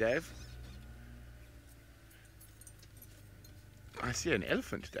valley, Dave? I see an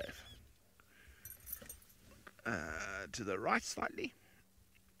elephant, Dave. To the right slightly.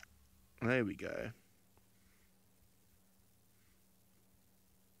 There we go.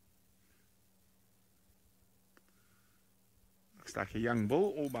 Looks like a young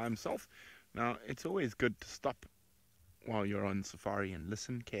bull all by himself. Now, it's always good to stop while you're on safari and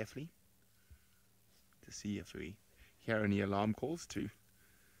listen carefully to see if we hear any alarm calls to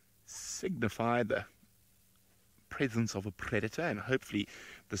signify the presence of a predator and hopefully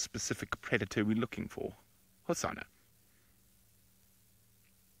the specific predator we're looking for. Hosanna.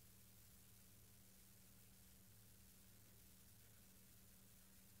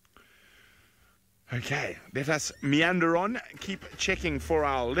 Okay, let us meander on, keep checking for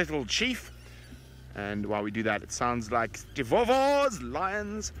our little chief. And while we do that, it sounds like Stivovo's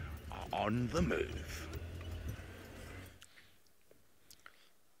lions are on the move.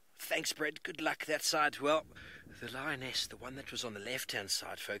 Thanks, Brett. Good luck that side. Well, the lioness, the one that was on the left-hand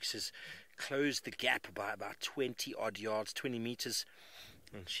side, folks, has closed the gap by about 20-odd yards, 20 meters.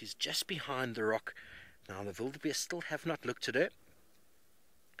 And she's just behind the rock. Now, the wildebeest still have not looked at her.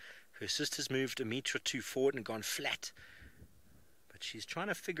 Her sister's moved a meter or two forward and gone flat. But she's trying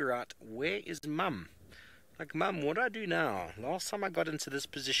to figure out, where is Mum? Like, Mum, what do I do now? Last time I got into this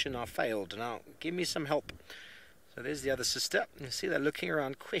position, I failed. Now, give me some help. So there's the other sister. You see they're looking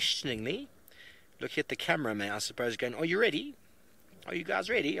around questioningly. Looking at the camera, I suppose, going, are you ready? Are you guys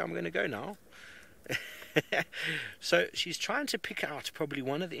ready? I'm going to go now. So she's trying to pick out probably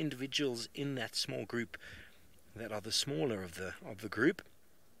one of the individuals in that small group that are the smaller of the group.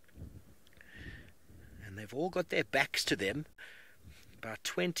 And they've all got their backs to them, about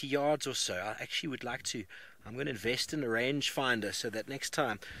 20 yards or so. I actually would like to, I'm going to invest in a rangefinder so that next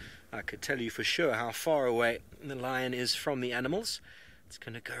time I could tell you for sure how far away the lion is from the animals. It's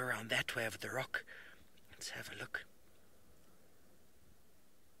going to go around that way of the rock. Let's have a look.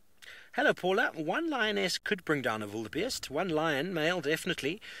 Hello, Paula. One lioness could bring down a wildebeest. One lion, male,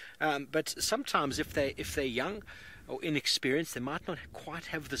 definitely. But sometimes if they're young or inexperienced, they might not quite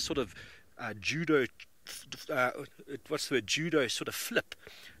have the sort of judo sort of flip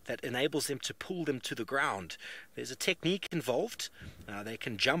that enables them to pull them to the ground. There's a technique involved. They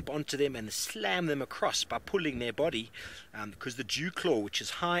can jump onto them and slam them across by pulling their body, because the dew claw, which is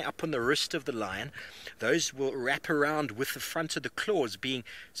high up on the wrist of the lion, those will wrap around with the front of the claws being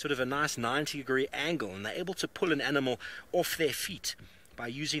sort of a nice 90-degree angle, and they're able to pull an animal off their feet by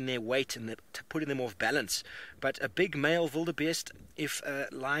using their weight and putting them off balance. But a big male wildebeest, if a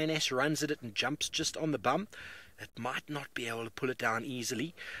lioness runs at it and jumps just on the bum, it might not be able to pull it down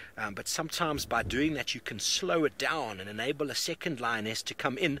easily. But sometimes by doing that, you can slow it down and enable a second lioness to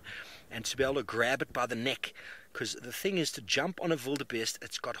come in and to be able to grab it by the neck. Because the thing is, to jump on a wildebeest,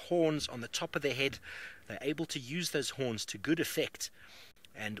 it's got horns on the top of their head. They're able to use those horns to good effect.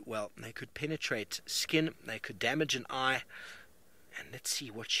 And, well, they could penetrate skin, they could damage an eye. And let's see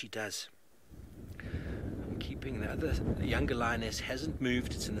what she does. I'm keeping the younger lioness hasn't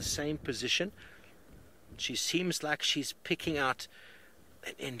moved. It's in the same position. She seems like she's picking out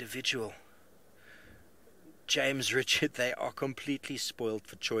an individual. James, Richard, they are completely spoiled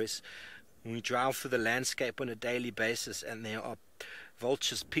for choice. We drive through the landscape on a daily basis and there are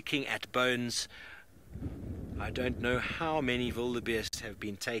vultures picking at bones. I don't know how many wildebeest have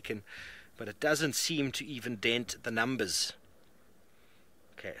been taken, but it doesn't seem to even dent the numbers.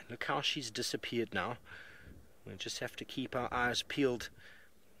 Okay, look how she's disappeared now. We'll just have to keep our eyes peeled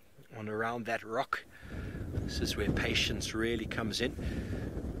on around that rock. This is where patience really comes in.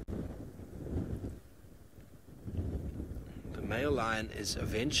 The male lion is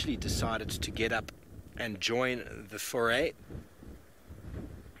eventually decided to get up and join the foray.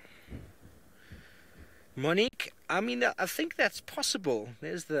 Monique, I mean, I think that's possible.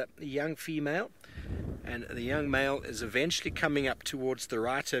 There's the young female. And the young male is eventually coming up towards the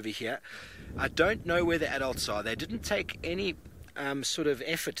right over here. I don't know where the adults are. They didn't take any sort of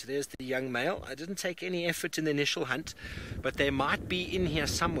effort. There's the young male. I didn't take any effort in the initial hunt, but they might be in here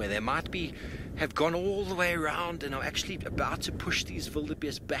somewhere. They might have gone all the way around and are actually about to push these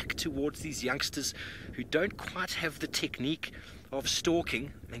wildebeest back towards these youngsters who don't quite have the technique of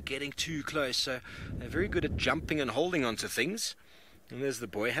stalking and getting too close. So they're very good at jumping and holding onto things. And there's the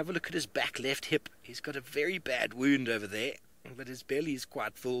boy. Have a look at his back left hip. He's got a very bad wound over there, but his belly is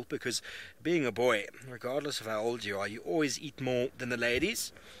quite full because being a boy, regardless of how old you are, you always eat more than the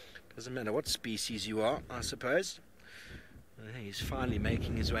ladies. Doesn't matter what species you are, I suppose. He's finally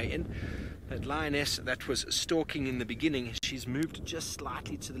making his way in. That lioness that was stalking in the beginning, she's moved just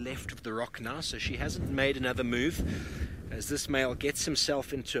slightly to the left of the rock now, so she hasn't made another move. As this male gets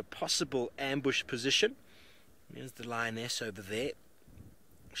himself into a possible ambush position. There's the lioness over there.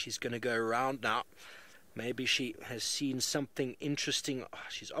 She's going to go around now. Maybe she has seen something interesting. Oh,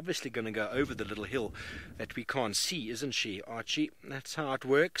 she's obviously going to go over the little hill that we can't see, isn't she, Archie? That's how it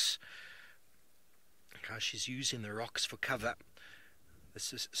works. How she's using the rocks for cover.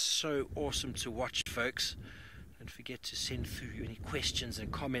 This is so awesome to watch, folks. Don't forget to send through any questions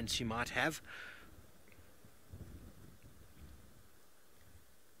and comments you might have.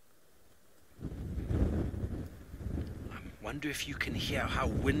 wonder if you can hear how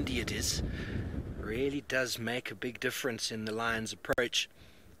windy it is. Really does make a big difference in the lion's approach.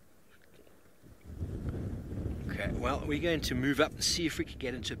 Okay, well, we're going to move up and see if we can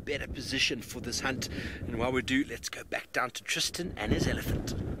get into a better position for this hunt. And while we do, let's go back down to Tristan and his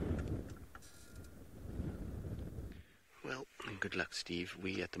elephant. Well, good luck, Steve.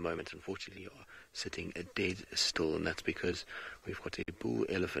 We, at the moment, unfortunately, are sitting dead still, and that's because we've got a bull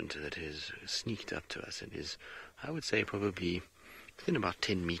elephant that has sneaked up to us and is, I would say, probably within about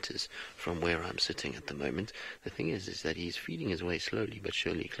 10 meters from where I'm sitting at the moment. The thing is that he's feeding his way slowly but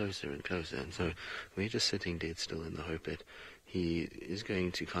surely closer and closer, and so we're just sitting dead still in the hope that he is going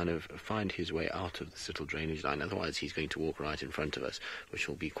to kind of find his way out of this little drainage line. Otherwise, he's going to walk right in front of us, which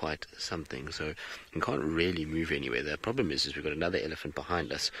will be quite something. So we can't really move anywhere. The problem is we've got another elephant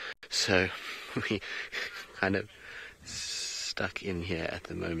behind us, so we kind of stuck in here at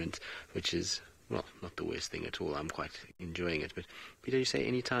the moment, which is, well, not the worst thing at all. I'm quite enjoying it. But Peter, you say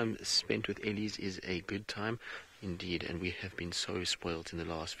any time spent with Ellies is a good time? Indeed, and we have been so spoilt in the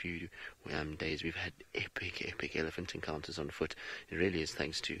last few days. We've had epic elephant encounters on foot. It really is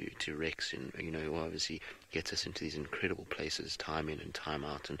thanks to Rex, and who obviously gets us into these incredible places time in and time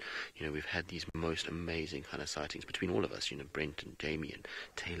out. And we've had these most amazing kind of sightings between all of us. Brent and Jamie and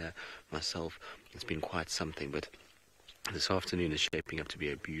Taylor, myself. It's been quite something, but this afternoon is shaping up to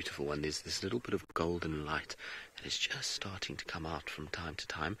be a beautiful one. There's this little bit of golden light that is just starting to come out from time to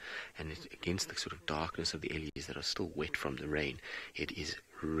time, and against the sort of darkness of the Ellies that are still wet from the rain, it is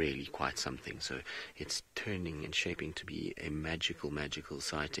really quite something. So it's turning and shaping to be a magical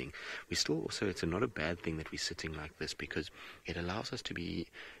sighting. We still also, it's not a bad thing that we're sitting like this, because it allows us to be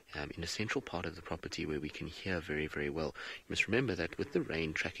in a central part of the property where we can hear very, very well. You must remember that with the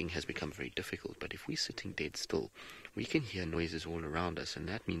rain, tracking has become very difficult, but if we're sitting dead still, we can hear noises all around us, and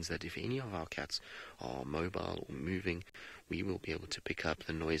that means that if any of our cats are mobile or moving, we will be able to pick up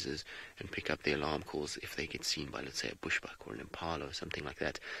the noises and pick up the alarm calls if they get seen by, let's say, a bushbuck or an impala or something like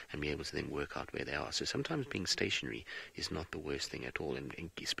that, and be able to then work out where they are. So sometimes being stationary is not the worst thing at all, and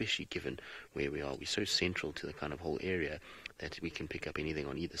especially given where we are. We're so central to the kind of whole area that we can pick up anything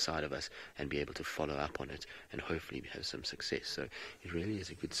on either side of us and be able to follow up on it and hopefully have some success. So it really is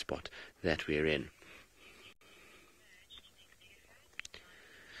a good spot that we're in.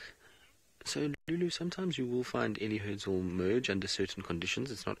 So, Lulu, sometimes you will find Ellie herds will merge under certain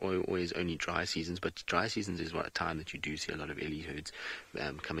conditions. It's not always only dry seasons, but dry seasons is a time that you do see a lot of Ellie herds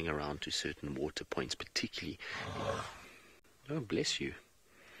coming around to certain water points, particularly. Oh, bless you.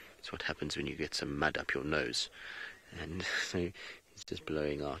 That's what happens when you get some mud up your nose. And so it's just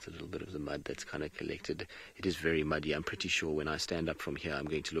blowing out a little bit of the mud that's kind of collected. It is very muddy. I'm pretty sure when I stand up from here, I'm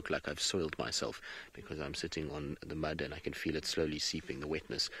going to look like I've soiled myself, because I'm sitting on the mud and I can feel it slowly seeping, the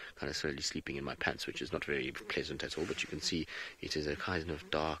wetness kind of slowly sleeping in my pants, which is not very pleasant at all. But you can see it is a kind of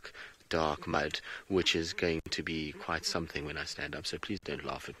dark mud, which is going to be quite something when I stand up. So please don't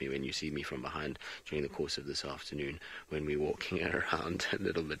laugh at me when you see me from behind during the course of this afternoon when we're walking around a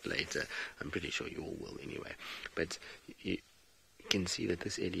little bit later. I'm pretty sure you all will anyway. But you can see that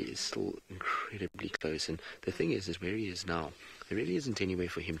this area is still incredibly close, and the thing is where he is now, there really isn't any way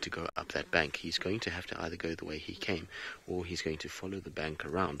for him to go up that bank. He's going to have to either go the way he came, or he's going to follow the bank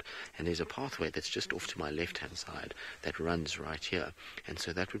around, and there's a pathway that's just off to my left hand side that runs right here, and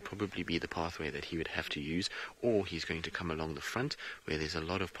so that would probably be the pathway that he would have to use, or he's going to come along the front where there's a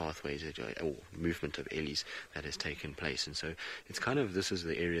lot of pathways or movement of Ellies that has taken place. And so it's kind of, this is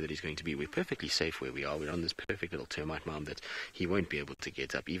the area that he's going to be. We're perfectly safe where we are. We're on this perfect little termite mound that he won't be able to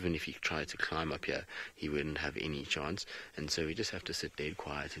get up. Even if he tried to climb up here, he wouldn't have any chance, and so we just have to sit dead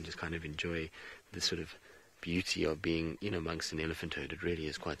quiet and just kind of enjoy the sort of beauty of being in amongst an elephant herd. It really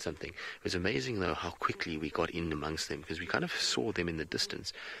is quite something. It was amazing though how quickly we got in amongst them, because we kind of saw them in the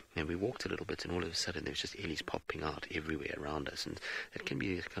distance and we walked a little bit, and all of a sudden there was just Ellies popping out everywhere around us. And it can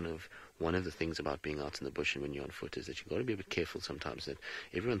be kind of one of the things about being out in the bush and when you're on foot, is that you've got to be a bit careful sometimes. That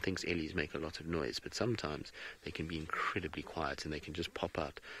everyone thinks Ellies make a lot of noise, but sometimes they can be incredibly quiet and they can just pop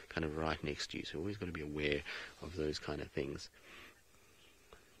out kind of right next to you. So always got to be aware of those kind of things.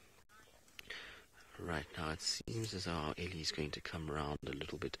 Right, now it seems as though Ellie is going to come around a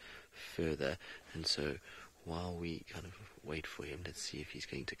little bit further, and so while we kind of wait for him, let's see if he's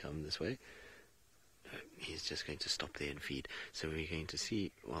going to come this way. No, he's just going to stop there and feed. So we're going to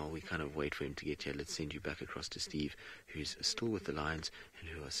see, while we kind of wait for him to get here, let's send you back across to Steve, who's still with the lions and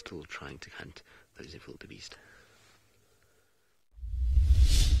who are still trying to hunt those wildebeest.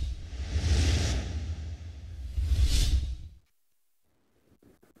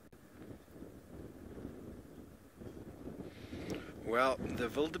 well, the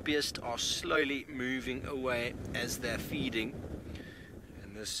wildebeest are slowly moving away as they're feeding.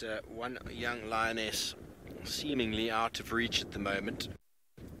 And this one young lioness seemingly out of reach at the moment.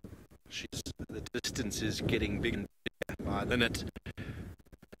 The distance is getting bigger and bigger by the minute.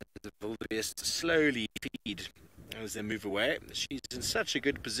 The wildebeest slowly feed as they move away. She's in such a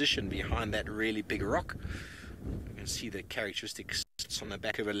good position behind that really big rock. You can see the characteristic slits on the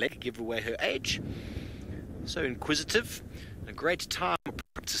back of her leg give away her age. So inquisitive. A great time of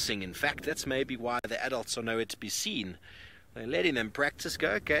practicing, in fact. That's maybe why the adults are nowhere to be seen. They're letting them practice. Go,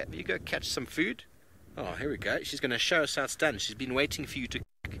 okay, you go catch some food. Oh, here we go. She's going to show us how it's done. She's been waiting for you to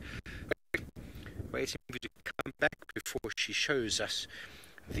come back before she shows us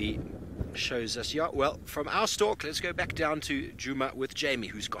yeah. Well, from our stalk, let's go back down to Djuma with Jamie,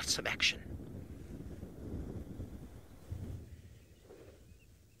 who's got some action.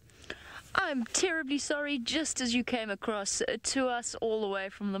 I'm terribly sorry. Just as you came across to us all the way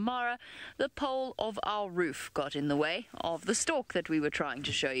from the Mara, the pole of our roof got in the way of the stalk that we were trying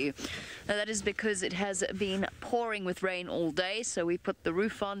to show you. Now, that is because it has been pouring with rain all day, so we put the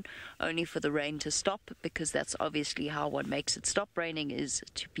roof on only for the rain to stop, because that's obviously how one makes it stop raining, is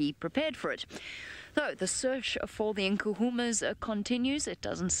to be prepared for it. Though the search for the Nkuhumas continues, it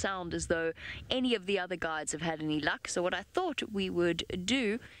doesn't sound as though any of the other guides have had any luck, so what I thought we would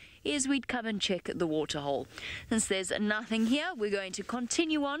do is we'd come and check the waterhole. Since there's nothing here, we're going to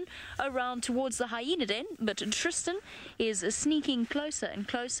continue on around towards the hyena den, but Tristan is sneaking closer and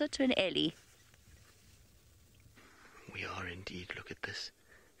closer to an ellie. We are indeed. Look at this.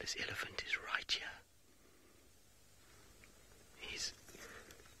 This elephant is right here. He's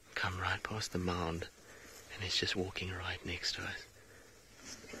come right past the mound and he's just walking right next to us.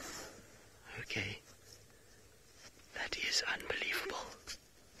 Okay. That is unbelievable.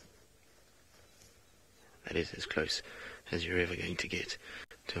 That is as close as you're ever going to get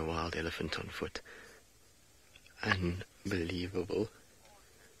to a wild elephant on foot. Unbelievable.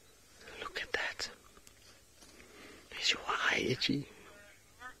 Look at that. Is your eye itchy?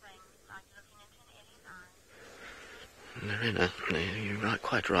 Lorena, you're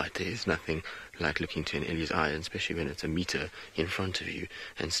quite right. There is nothing like looking to an Ellie's eye, and especially when it's a meter in front of you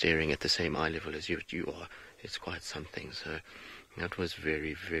and staring at the same eye level as you are. It's quite something. So that was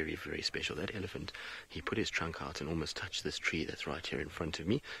very, very, very special. That elephant, he put his trunk out and almost touched this tree that's right here in front of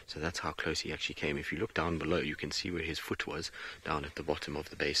me. So that's how close he actually came. If you look down below, you can see where his foot was, down at the bottom of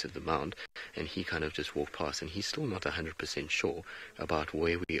the base of the mound. And he kind of just walked past, and he's still not 100% sure about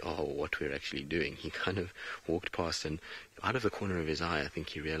where we are or what we're actually doing. He kind of walked past, and out of the corner of his eye, I think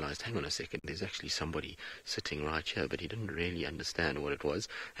he realized, hang on a second, there's actually somebody sitting right here, but he didn't really understand what it was,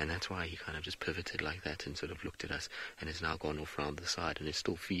 and that's why he kind of just pivoted like that and sort of looked at us, and has now gone off round the side and is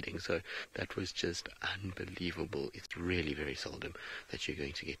still feeding. So that was just unbelievable. It's really very seldom that you're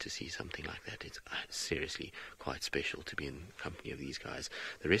going to get to see something like that. It's seriously quite special to be in company of these guys.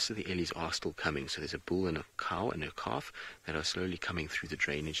 The rest of the ellies are still coming, so there's a bull and a cow and a calf that are slowly coming through the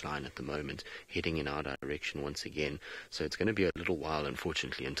drainage line at the moment, heading in our direction once again. So it's going to be a little while,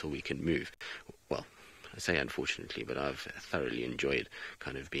 unfortunately, until we can move. Well, I say unfortunately, but I've thoroughly enjoyed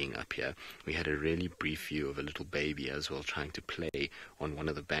kind of being up here. We had a really brief view of a little baby as well, trying to play on one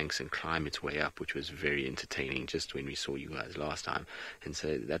of the banks and climb its way up, which was very entertaining just when we saw you guys last time. And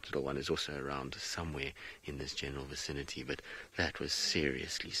so that little one is also around somewhere in this general vicinity, but that was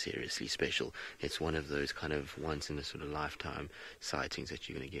seriously, seriously special. It's one of those kind of once in a sort of lifetime sightings that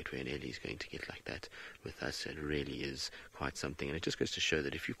you're going to get where an ellie is going to get like that with us. It really is quite something, and it just goes to show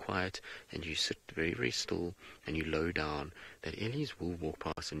that if you're quiet and you sit very, very still and you low down, that ellies will walk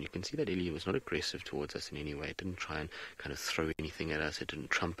past. And you can see that ellie was not aggressive towards us in any way. It didn't try and kind of throw anything at us. It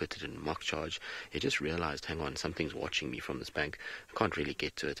didn't trumpet. It didn't mock charge. It just realized, hang on, something's watching me from this bank. I can't really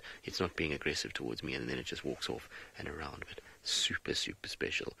get to it. It's not being aggressive towards me, and then it just walks off and around. But super, super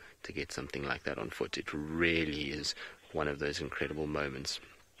special to get something like that on foot. It really is one of those incredible moments.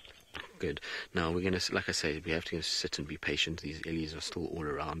 Good. Now we're going to, like I say, we have to sit and be patient. These ellies are still all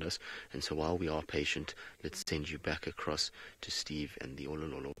around us, and so while we are patient, let's send you back across to Steve and the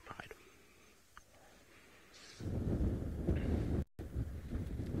Olololo Pride.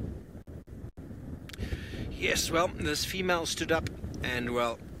 Yes, well, this female stood up, and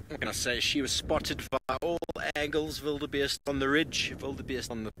well, what can I say, she was spotted by all angles. Wildebeest on the ridge,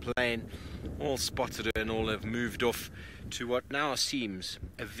 wildebeest on the plain, all spotted her, and all have moved off to what now seems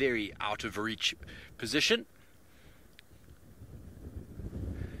a very out of reach position.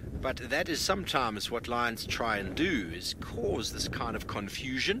 But that is sometimes what lions try and do, is cause this kind of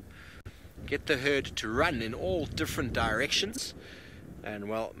confusion, get the herd to run in all different directions, and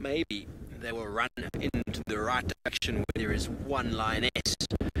well, maybe they will run into in the right direction where there is one lioness,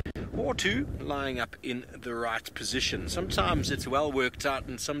 or two lying up in the right position. Sometimes it's well worked out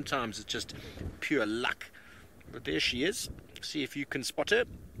and sometimes it's just pure luck. But there she is. See if you can spot her.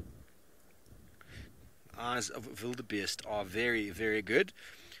 Eyes of wildebeest are very, very good.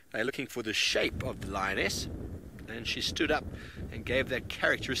 They're looking for the shape of the lioness, and she stood up and gave that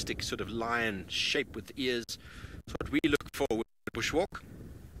characteristic sort of lion shape with the ears. It's what we look for with bushwalk.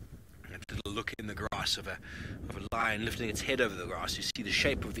 That little look in the grass of a lion lifting its head over the grass. You see the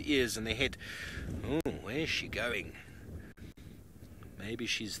shape of the ears and the head. Oh, where's she going? Maybe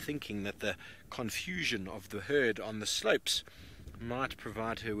she's thinking that the confusion of the herd on the slopes might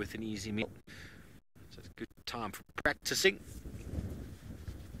provide her with an easy meal. So it's a good time for practicing.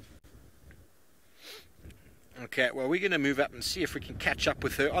 Okay, well, we're going to move up and see if we can catch up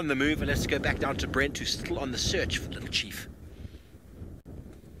with her on the move, and let's go back down to Brent, who's still on the search for Little Chief.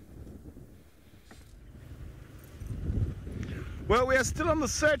 Well, we are still on the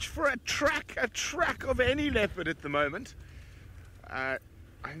search for a track of any leopard at the moment. I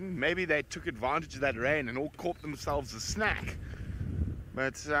think maybe they took advantage of that rain and all caught themselves a snack.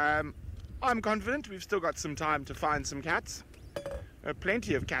 But I'm confident we've still got some time to find some cats.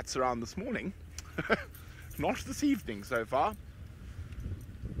 Plenty of cats around this morning. Not this evening so far.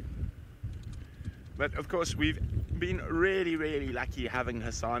 But of course we've been really, really lucky having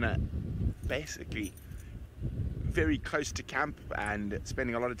Hasana basically very close to camp and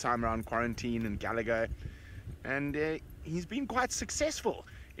spending a lot of time around quarantine and Gallagher. And he's been quite successful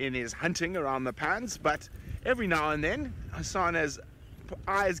in his hunting around the pans, but every now and then Hasana's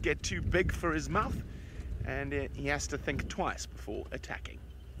eyes get too big for his mouth and he has to think twice before attacking.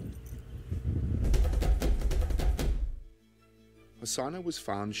 Hasana was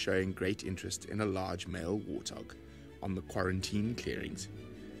found showing great interest in a large male warthog on the quarantine clearings.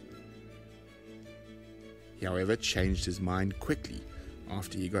 He, however, changed his mind quickly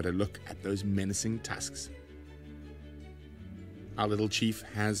after he got a look at those menacing tusks. Our little chief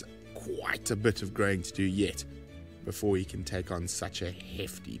has quite a bit of growing to do yet before he can take on such a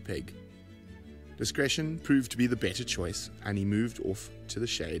hefty pig. Discretion proved to be the better choice, and he moved off to the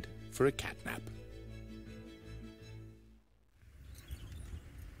shade for a cat nap.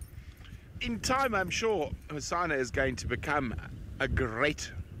 In time, I'm sure Hasana is going to become a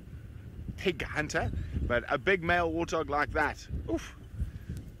great pig hunter, but a big male warthog like that, oof,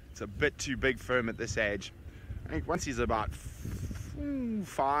 it's a bit too big for him at this age. I think once he's about 4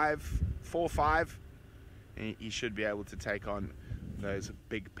 or 5, he should be able to take on those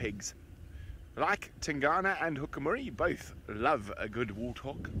big pigs. Like Tingana and Hukamuri, both love a good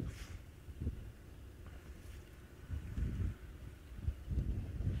warthog.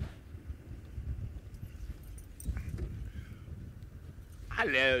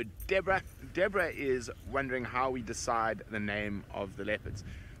 Hello, Deborah. Deborah is wondering how we decide the name of the leopards.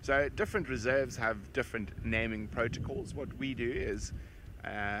 So different reserves have different naming protocols. What we do is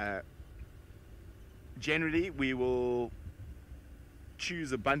generally we will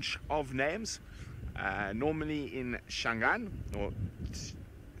choose a bunch of names, normally in Shangaan or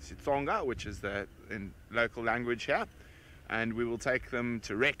Sitsonga, which is the local language here, and we will take them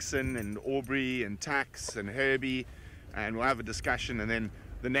to Rexon and Aubrey and Tax and Herbie, and we'll have a discussion, and then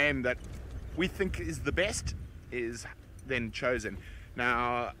the name that we think is the best is then chosen.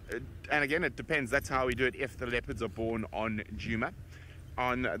 Now, and again, it depends. That's how we do it if the leopards are born on Djuma.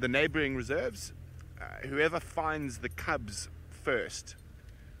 On the neighboring reserves, whoever finds the cubs first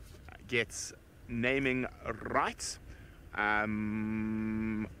gets naming rights,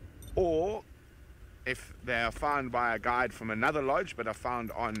 or if they are found by a guide from another lodge but are found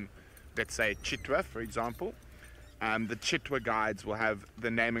on, let's say, Chitwa, for example, the Chitwa guides will have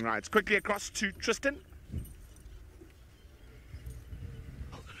the naming rights. Quickly across to Tristan.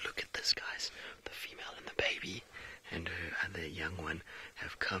 Oh, look at this, guys. The female and the baby and her other young one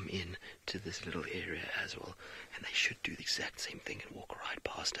have come in to this little area as well, and they should do the exact same thing and walk right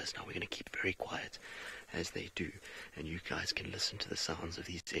past us. Now we're going to keep very quiet as they do, and you guys can listen to the sounds of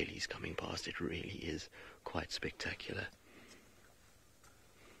these dailies coming past. It really is quite spectacular.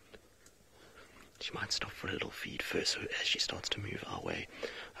 She might stop for a little feed first, so as she starts to move our way,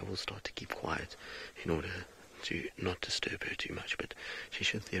 I will start to keep quiet in order to not disturb her too much, but she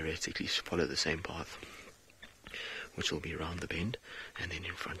should theoretically follow the same path, which will be around the bend and then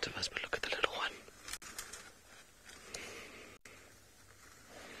in front of us. But look at the little one.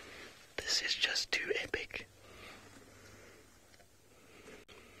 This is just too epic.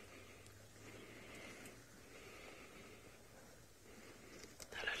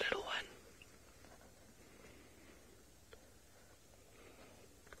 Hello, little one.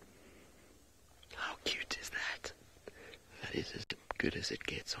 How cute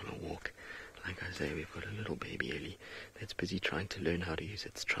gets on a walk. Like I say, we've got a little baby Ellie that's busy trying to learn how to use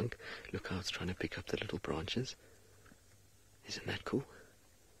its trunk. Look how it's trying to pick up the little branches. Isn't that cool?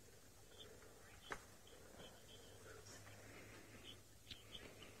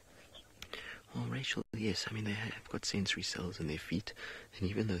 Well, Rachel, yes, I mean, they have got sensory cells in their feet, and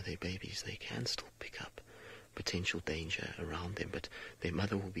even though they're babies, they can still pick up potential danger around them, but their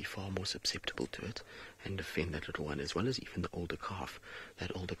mother will be far more susceptible to it and defend that little one, as well as even the older calf.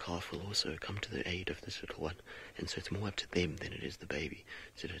 That older calf will also come to the aid of this little one, and so it's more up to them than it is the baby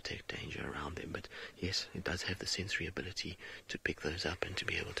to detect danger around them. But yes, it does have the sensory ability to pick those up and to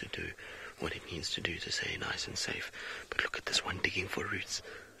be able to do what it needs to do to stay nice and safe. But look at this one digging for roots.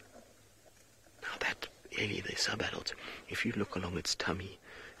 Now that Ellie, the sub-adult, if you look along its tummy,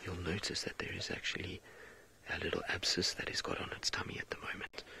 you'll notice that there is actually a little abscess that is got on its tummy at the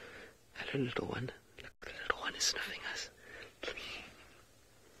moment. Hello, little one. Look, the little one is sniffing us.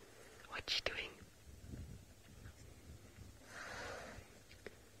 What you doing?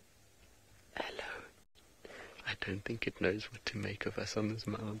 Hello. I don't think it knows what to make of us on this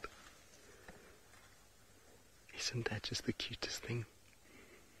mound. Isn't that just the cutest thing?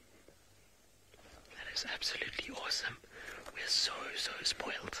 That is absolutely awesome. We're so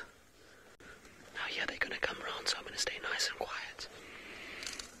spoiled. Now, yeah, they're going to come around, so I'm going to stay nice and quiet.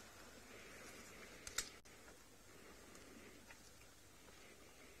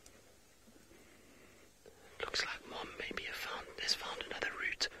 Looks like Mom maybe has found another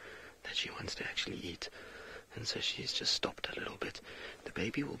root that she wants to actually eat, and so she's just stopped a little bit. The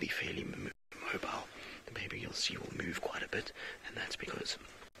baby will be fairly mobile. The baby, you'll see, will move quite a bit, and that's because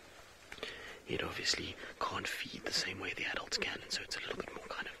it obviously can't feed the same way the adults can, and so it's a little bit more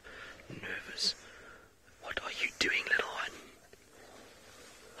kind of nervous. What are you doing, little one?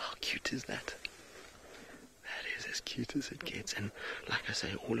 How cute is that? That is as cute as it gets. And like I say,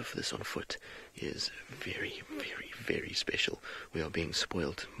 all of this on foot is very, very, very special. We are being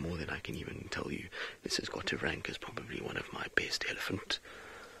spoiled more than I can even tell you. This has got to rank as probably one of my best elephant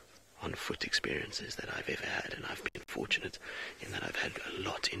on foot experiences that I've ever had, and I've been fortunate in that I've had a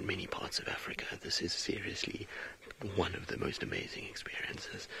lot in many parts of Africa. This is seriously one of the most amazing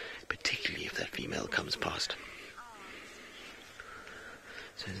experiences, particularly if that female comes past.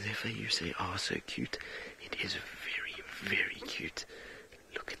 So therefore you say, "Oh, so cute." It is very, very cute.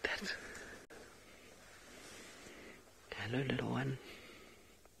 Look at that. Hello, little one.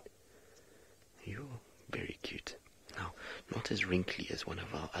 You're very cute. Now, not as wrinkly as one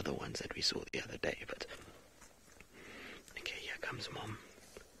of our other ones that we saw the other day, but okay, here comes Mom.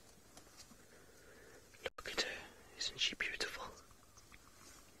 Look at her. Isn't she beautiful?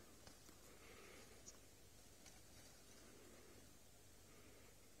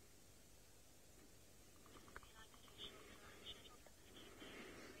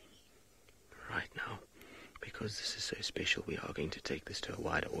 Right now, because this is so special, we are going to take this to a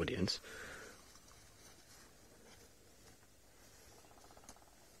wider audience.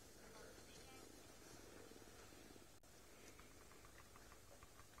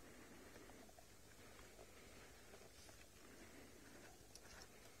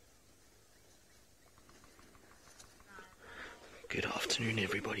 Good afternoon,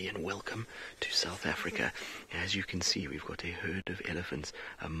 everybody, and welcome to South Africa. As you can see, we've got a herd of elephants,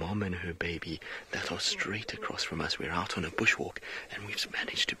 a mom and her baby, that are straight across from us. We're out on a bushwalk, and we've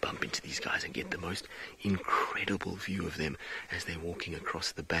managed to bump into these guys and get the most incredible view of them as they're walking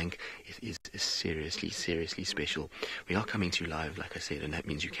across the bank. It is seriously, seriously special. We are coming to you live, like I said, and that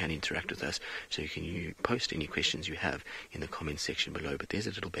means you can interact with us, so you post any questions you have in the comments section below. But there's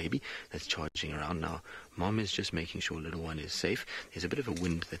a little baby that's charging around now. Mom is just making sure little one is safe. There's a bit of a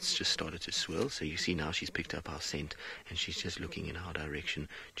wind that's just started to swirl, so you see now she's picked up our scent and she's just looking in our direction,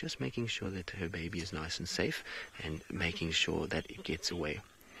 just making sure that her baby is nice and safe and making sure that it gets away.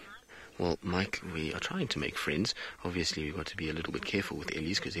 Well, Mike, we are trying to make friends. Obviously, we've got to be a little bit careful with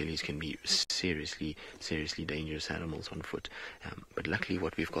Ellies, because Ellies can be seriously, seriously dangerous animals on foot. But luckily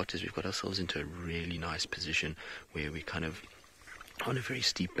what we've got is we've got ourselves into a really nice position where we kind of on a very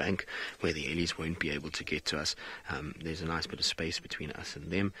steep bank where the Ellies won't be able to get to us. There's a nice bit of space between us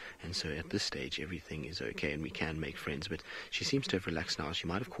and them, and so at this stage everything is okay and we can make friends. But she seems to have relaxed now. She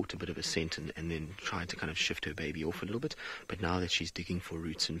might have caught a bit of a scent and then tried to kind of shift her baby off a little bit, but now that she's digging for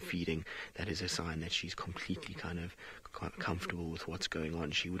roots and feeding, that is a sign that she's completely kind of comfortable with what's going on.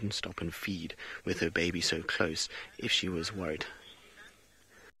 She wouldn't stop and feed with her baby so close if she was worried.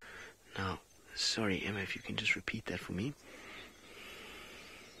 Now, sorry Emma, if you can just repeat that for me.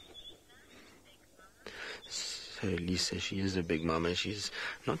 So Lisa, she is a big mama. She's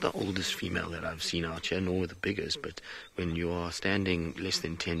not the oldest female that I've seen out here, nor the biggest, but when you are standing less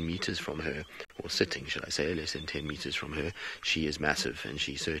than 10 meters from her, or sitting, should I say, less than 10 meters from her, she is massive, and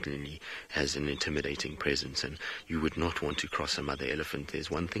she certainly has an intimidating presence, and you would not want to cross a mother elephant.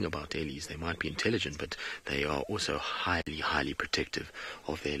 There's one thing about ellies, they might be intelligent, but they are also highly, highly protective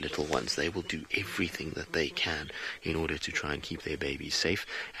of their little ones. They will do everything that they can in order to try and keep their babies safe,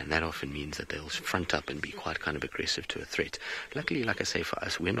 and that often means that they'll front up and be quite kind of aggressive to a threat. Luckily, like I say, for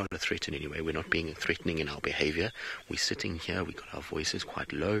us, we're not a threat in any way. We're not being threatening in our behavior. We're sitting here, we've got our voices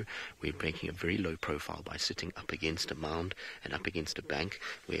quite low. We're making a very low profile by sitting up against a mound and up against a bank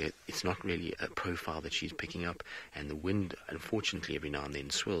where it's not really a profile that she's picking up, and the wind, unfortunately, every now and then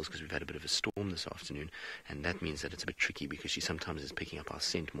swirls because we've had a bit of a storm this afternoon, and that means that it's a bit tricky because she sometimes is picking up our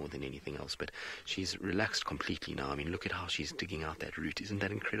scent more than anything else, but she's relaxed completely now. I mean, look at how she's digging out that root. Isn't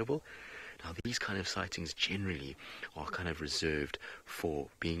that incredible? Now, these kind of sightings generally are kind of reserved for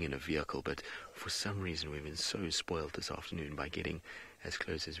being in a vehicle, but for some reason we've been so spoiled this afternoon by getting as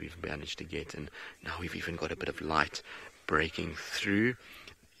close as we've managed to get, and now we've even got a bit of light breaking through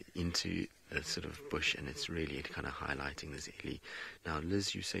into a sort of bush, and it's really kind of highlighting this ellie. Now,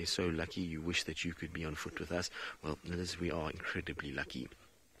 Liz, you say so lucky, you wish that you could be on foot with us. Well, Liz, we are incredibly lucky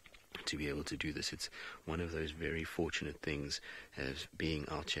to be able to do this. It's one of those very fortunate things as being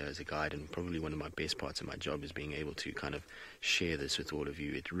out here as a guide, and probably one of my best parts of my job is being able to kind of share this with all of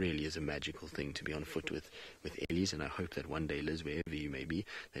you. It really is a magical thing to be on foot with ellies, and I hope that one day, Liz, wherever you may be,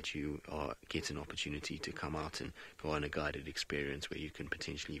 that you get an opportunity to come out and go on a guided experience where you can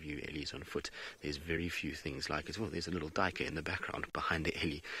potentially view ellies on foot. There's very few things like it. Well, there's a little duiker in the background behind the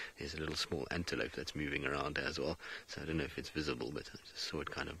ellie. There's a little small antelope that's moving around as well, so I don't know if it's visible, but I just saw it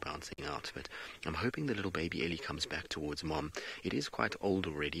kind of bouncing out. But I'm hoping the little baby ellie comes back towards mom. It is quite old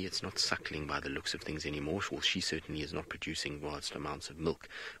already. It's not suckling by the looks of things anymore. Well, she certainly is not producing vast amounts of milk,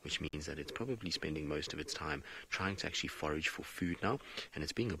 which means that it's probably spending most of its time trying to actually forage for food now, and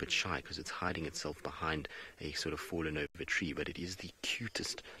it's being a bit shy because it's hiding itself behind a sort of fallen over tree. But it is the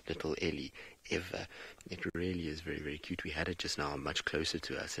cutest little ellie ever. It really is very, very cute. We had it just now much closer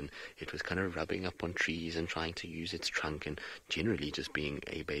to us, and it was kind of rubbing up on trees and trying to use its trunk, and generally just being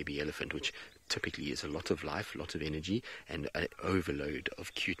a baby elephant, which typically is a lot of life, a lot of energy, and an overload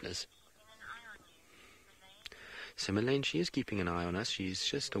of cuteness. So Malane, she is keeping an eye on us. She's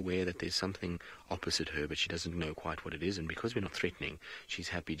just aware that there's something opposite her, but she doesn't know quite what it is. And because we're not threatening, she's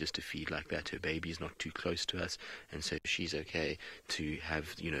happy just to feed like that. Her baby's not too close to us, and so she's okay to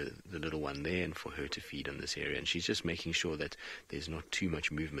have, the little one there and for her to feed in this area. And she's just making sure that there's not too much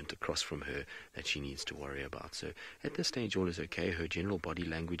movement across from her that she needs to worry about. So at this stage, all is okay. Her general body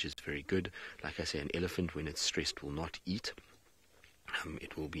language is very good. Like I say, an elephant, when it's stressed, will not eat.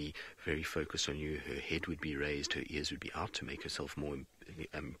 It will be very focused on you. Her head would be raised, her ears would be out to make herself more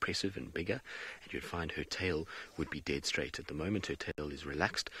impressive and bigger, and you'd find her tail would be dead straight. At the moment, her tail is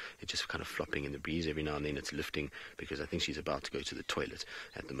relaxed. It's just kind of flopping in the breeze. Every now and then it's lifting because I think she's about to go to the toilet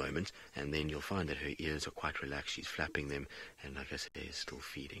at the moment, and then you'll find that her ears are quite relaxed. She's flapping them, and like I say, is still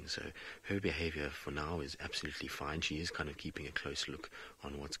feeding. So her behavior for now is absolutely fine. She is kind of keeping a close look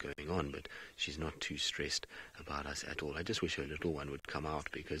on what's going on, but she's not too stressed about us at all. I just wish her little one would come out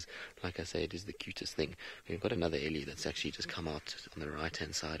because, like I say, it is the cutest thing. We've got another ellie that's actually just come out on the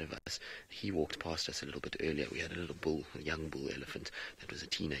right-hand side of us. He walked past us a little bit earlier. We had a young bull elephant that was a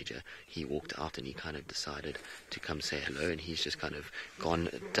teenager. He walked out and he kind of decided to come say hello, and he's just kind of gone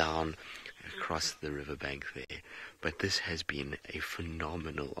down across the riverbank there. But this has been a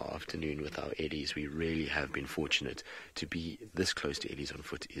phenomenal afternoon with our ellies. We really have been fortunate to be this close to ellies on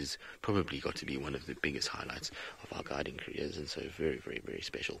foot. Is probably got to be one of the biggest highlights of our guiding careers, and so very, very, very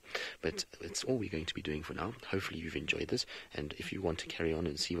special. But it's all we're going to be doing for now. Hopefully you've enjoyed this, and if you want to carry on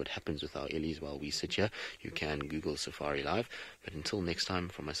and see what happens with our ellies while we sit here, you can Google Safari Live. But until next time,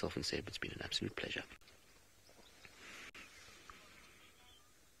 from myself and Seb, it's been an absolute pleasure.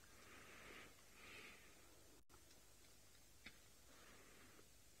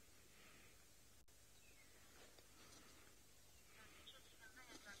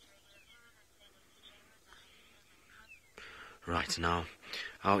 Right, now,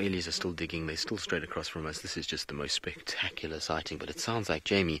 our ellies are still digging. They're still straight across from us. This is just the most spectacular sighting, but it sounds like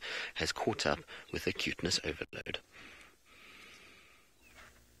Jamie has caught up with a cuteness overload.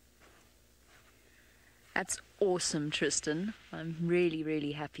 That's awesome, Tristan. I'm really,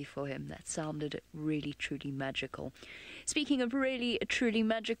 really happy for him. That sounded really, truly magical. Speaking of really, truly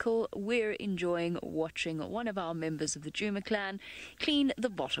magical, we're enjoying watching one of our members of the Djuma clan clean the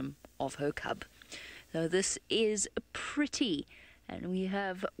bottom of her cub. So this is pretty, And we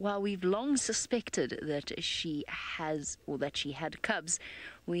have, while we've long suspected that she has, or that she had cubs,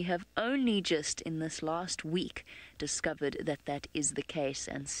 we have only just in this last week discovered that that is the case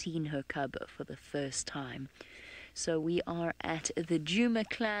and seen her cub for the first time. So we are at the Djuma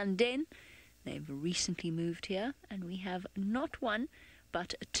clan den. They've recently moved here, and we have not one,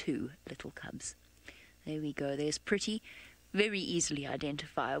 but 2 little cubs. There we go. There's Pretty, very easily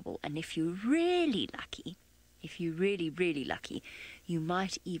identifiable, and if you're really lucky, if you're really lucky, you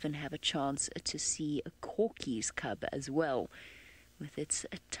might even have a chance to see a Corky's cub as well, with its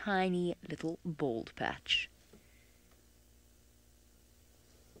tiny little bald patch.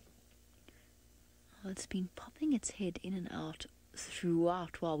 Well, it's been popping its head in and out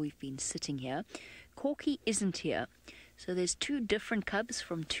throughout while we've been sitting here. Corky isn't here, so there's 2 different cubs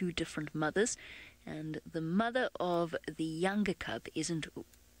from 2 different mothers, and the mother of the younger cub isn't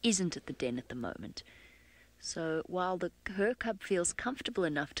at the den at the moment. So while her cub feels comfortable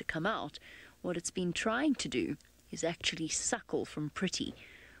enough to come out, what it's been trying to do is actually suckle from Pretty,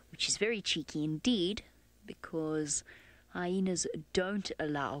 which is very cheeky indeed, because hyenas don't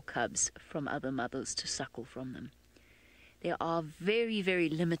allow cubs from other mothers to suckle from them. There are very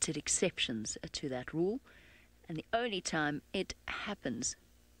limited exceptions to that rule, and the only time it happens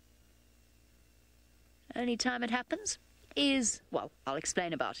is, well, I'll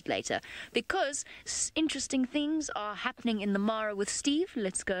explain about it later, because interesting things are happening in the Mara with Steve.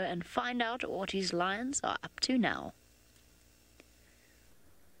 Let's go and find out what his lions are up to now.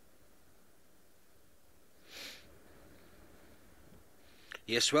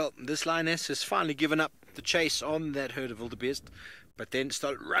 Yes, well, this lioness has finally given up the chase on that herd of wildebeest, but then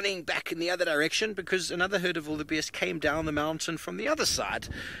started running back in the other direction because another herd of wildebeest came down the mountain from the other side.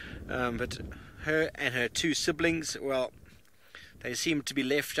 But her and her 2 siblings, well, they seem to be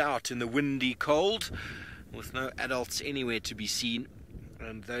left out in the windy cold with no adults anywhere to be seen.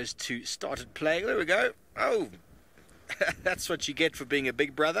 And those 2 started playing. There we go. Oh, that's what you get for being a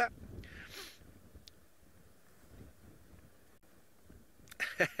big brother.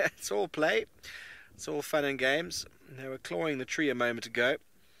 It's all play. It's all fun and games. They were clawing the tree a moment ago.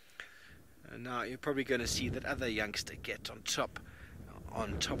 And now you're probably going to see that other youngster get on top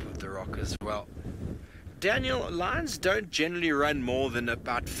of the rock as well. Daniel, lions don't generally run more than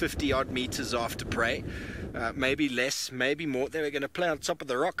about 50 odd meters after prey. Maybe less, maybe more. They were going to play on top of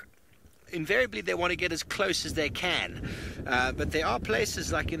the rock. Invariably they want to get as close as they can. But there are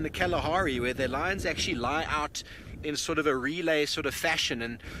places like in the Kalahari where the lions actually lie out in sort of a relay sort of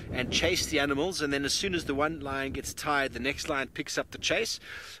fashion and chase the animals, and then as soon as the one lion gets tired, the next lion picks up the chase.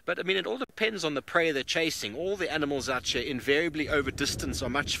 But I mean, it all depends on the prey they're chasing. All the animals out here invariably over distance are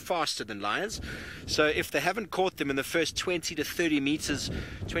much faster than lions, so if they haven't caught them in the first 20 to 30 meters,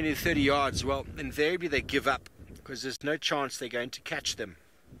 20 to 30 yards, well, invariably they give up because there's no chance they're going to catch them.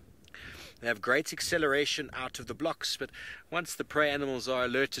 They have great acceleration out of the blocks, but once the prey animals are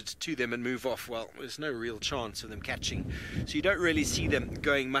alerted to them and move off, well, there's no real chance of them catching. So you don't really see them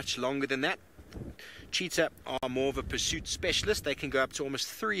going much longer than that. Cheetah are more of a pursuit specialist. They can go up to almost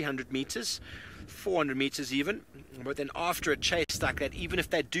 300 meters, 400 meters even. But then after a chase like that, even if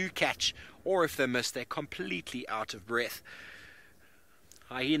they do catch or if they miss, they're completely out of breath.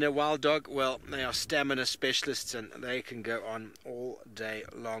 Hyena, wild dog, well, they are stamina specialists and they can go on all day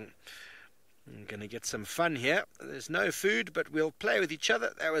long. I'm going to get some fun here. There's no food, but we'll play with each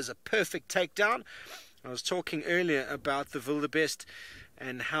other. That was a perfect takedown. I was talking earlier about the wildebeest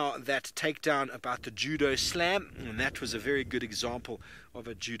and how that takedown about the judo slam, and that was a very good example of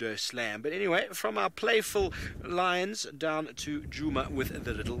a judo slam. But anyway, from our playful lions down to Djuma with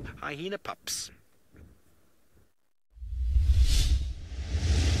the little hyena pups.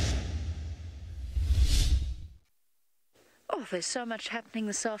 Oh, there's so much happening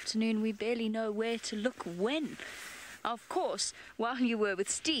this afternoon, we barely know where to look when. Of course, while you were with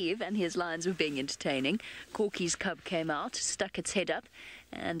Steve and his lions were being entertaining, Corky's cub came out, stuck its head up,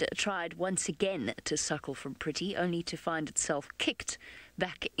 and tried once again to suckle from Pretty, only to find itself kicked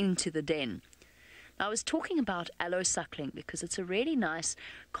back into the den. I was talking about allo suckling because it's a really nice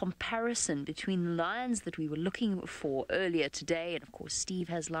comparison between the lions that we were looking for earlier today, and of course Steve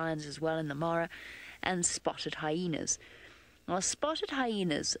has lions as well in the Mara, and spotted hyenas. Now, spotted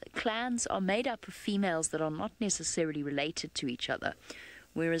hyenas, clans are made up of females that are not necessarily related to each other,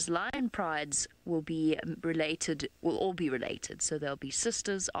 whereas lion prides will all be related. So they'll be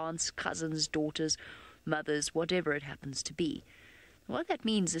sisters, aunts, cousins, daughters, mothers, whatever it happens to be. What that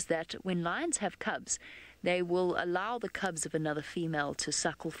means is that when lions have cubs, they will allow the cubs of another female to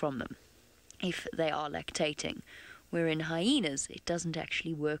suckle from them if they are lactating, where in hyenas it doesn't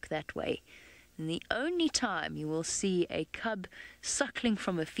actually work that way. And the only time you will see a cub suckling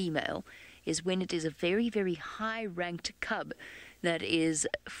from a female is when it is a very, very high-ranked cub that is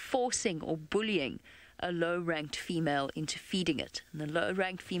forcing or bullying a low-ranked female into feeding it. And the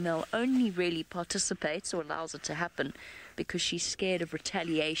low-ranked female only really participates or allows it to happen because she's scared of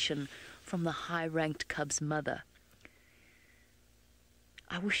retaliation from the high-ranked cub's mother.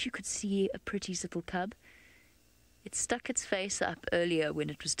 I wish you could see a Pretty's little cub. It stuck its face up earlier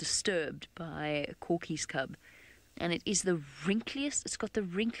when it was disturbed by Corky's cub. And it is the wrinkliest, it's got the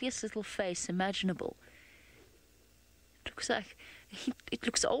wrinkliest little face imaginable. It looks like, it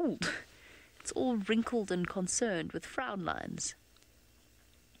looks old. It's all wrinkled and concerned with frown lines.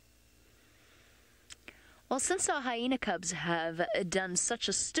 Well, since our hyena cubs have done such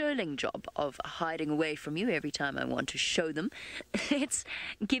a sterling job of hiding away from you every time I want to show them, let's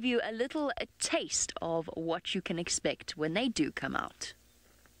give you a little taste of what you can expect when they do come out.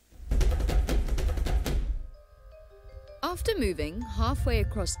 After moving halfway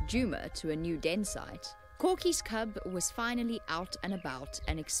across Djuma to a new den site, Corky's cub was finally out and about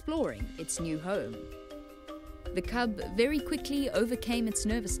and exploring its new home. The cub very quickly overcame its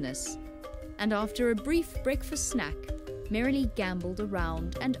nervousness, and after a brief breakfast snack, merrily gambled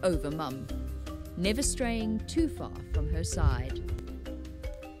around and over Mum, never straying too far from her side.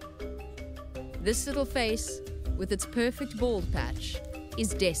 This little face, with its perfect bald patch,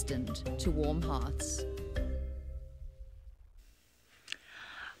 is destined to warm hearts.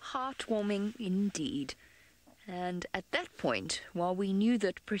 Heartwarming indeed. And at that point, while we knew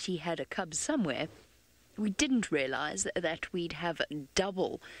that Pretty had a cub somewhere, we didn't realize that we'd have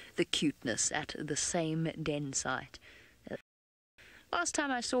double the cuteness at the same den site. Last time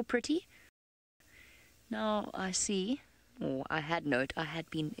I saw Pretty, now I see, or I had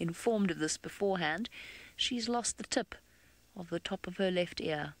been informed of this beforehand, she's lost the tip of the top of her left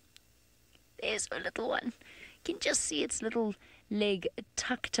ear. There's her little one. You can just see its little leg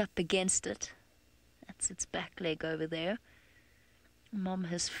tucked up against it. That's its back leg over there. Mom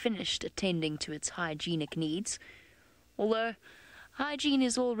has finished attending to its hygienic needs, although hygiene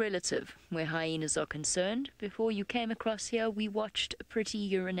is all relative where hyenas are concerned. Before you came across here, we watched Pretty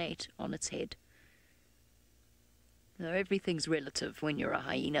urinate on its head. Now, everything's relative when you're a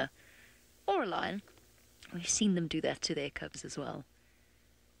hyena or a lion. We've seen them do that to their cubs as well.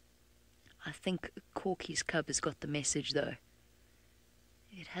 I think Corky's cub has got the message, though.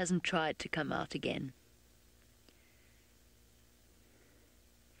 It hasn't tried to come out again.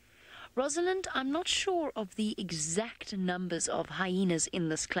 Rosalind, I'm not sure of the exact numbers of hyenas in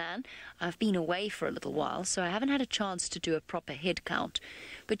this clan. I've been away for a little while, so I haven't had a chance to do a proper head count.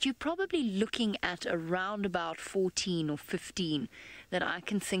 But you're probably looking at around about 14 or 15 that I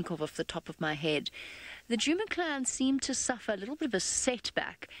can think of off the top of my head. The Djuma clan seemed to suffer a little bit of a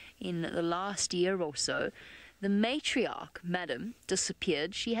setback in the last year or so. The matriarch, Madam,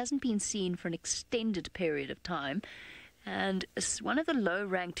 disappeared. She hasn't been seen for an extended period of time. And one of the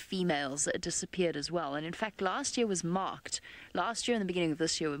low-ranked females disappeared as well. And in fact, last year and the beginning of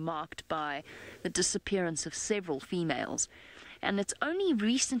this year were marked by the disappearance of several females. And it's only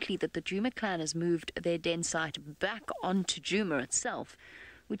recently that the Djuma clan has moved their den site back onto Djuma itself,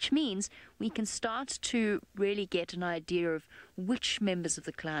 which means we can start to really get an idea of which members of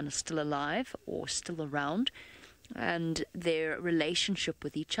the clan are still alive or still around, and their relationship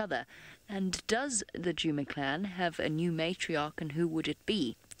with each other. And does the Djuma clan have a new matriarch, and who would it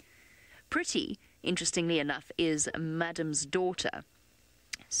be? Pretty, interestingly enough, is Madam's daughter.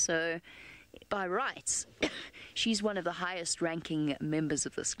 So, by rights, she's one of the highest-ranking members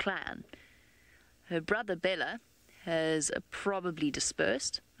of this clan. Her brother Bella has probably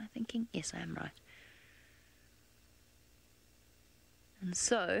dispersed. Am I thinking? Yes, I am right. And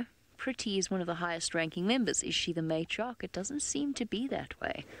so, Pretty is one of the highest-ranking members. Is she the matriarch? It doesn't seem to be that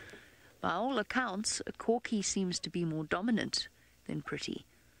way. By all accounts, Corky seems to be more dominant than Pretty.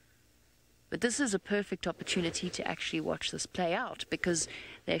 But this is a perfect opportunity to actually watch this play out, because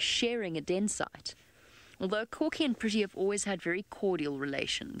they're sharing a den site. Although Corky and Pretty have always had very cordial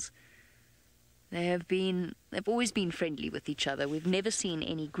relations, they've always been friendly with each other. We've never seen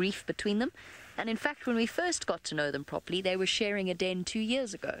any grief between them. And in fact, when we first got to know them properly, they were sharing a den 2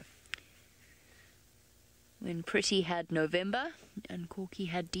 years ago, when Pretty had November and Corky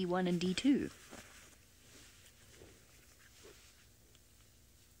had D1 and D2.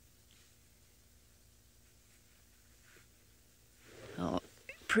 Oh,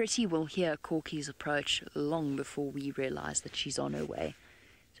 Pretty will hear Corky's approach long before we realize that she's on her way.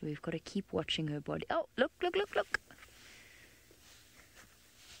 So we've got to keep watching her body. Oh, look, look, look, look.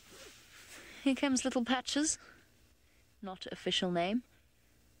 Here comes Little Patches. Not official name.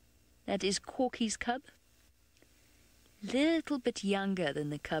 That is Corky's cub. Little bit younger than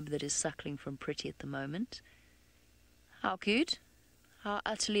the cub that is suckling from Pretty at the moment. How cute. How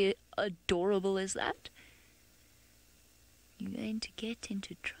utterly adorable is that? You're going to get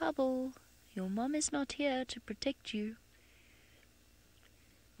into trouble. Your mom is not here to protect you.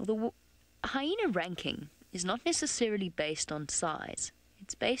 Well, the hyena ranking is not necessarily based on size.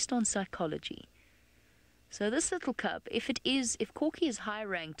 It's based on psychology. So this little cub, if Corky is higher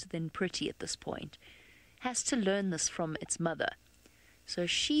ranked than Pretty at this point, has to learn this from its mother. So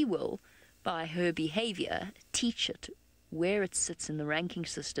she will, by her behavior, teach it where it sits in the ranking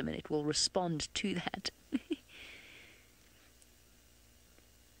system, and it will respond to that.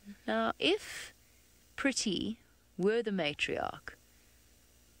 Now, if Pretty were the matriarch,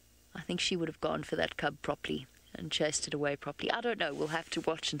 I think she would have gone for that cub properly and chased it away properly. I don't know. We'll have to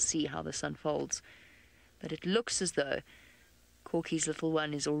watch and see how this unfolds. But it looks as though Corky's little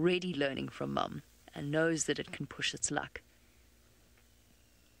one is already learning from Mum and knows that it can push its luck.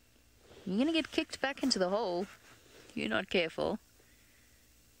 You're going to get kicked back into the hole if you're not careful.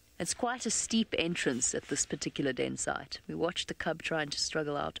 It's quite a steep entrance at this particular den site. We watched the cub trying to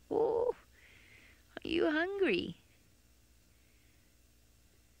struggle out. Oh, are you hungry?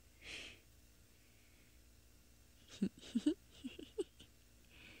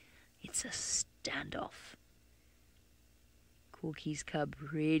 It's a standoff. Corky's cub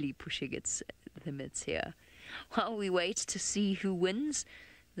really pushing its limits here. While we wait to see who wins,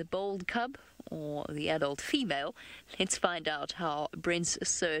 the bold cub or the adult female, let's find out how Brent's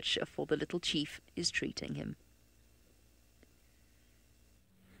search for the little chief is treating him.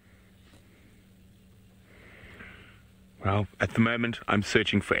 Well, at the moment, I'm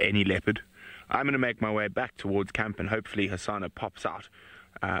searching for any leopard. I'm going to make my way back towards camp, and hopefully Hasana pops out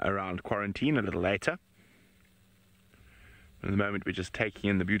around quarantine a little later. At the moment, we're just taking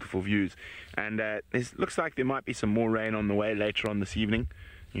in the beautiful views. And it looks like there might be some more rain on the way later on this evening.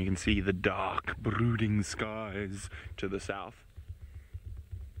 You can see the dark, brooding skies to the south.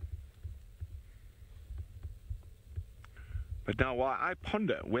 But now, while I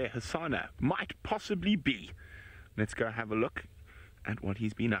ponder where Hasana might possibly be, let's go have a look at what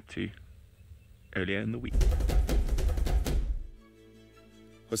he's been up to earlier in the week.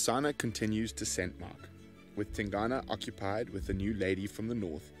 Hasana continues to scent mark. With Tingana occupied with the new lady from the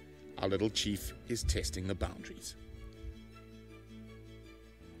north, our little chief is testing the boundaries.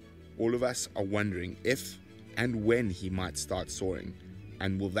 All of us are wondering if and when he might start soaring,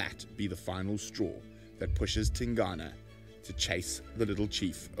 and will that be the final straw that pushes Tingana to chase the little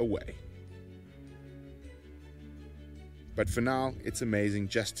chief away. But for now, it's amazing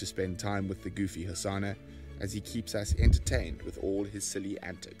just to spend time with the goofy Hasana as he keeps us entertained with all his silly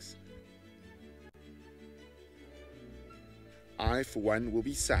antics. I, for one, will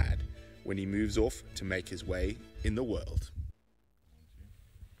be sad when he moves off to make his way in the world.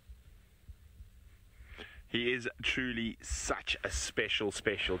 He is truly such a special,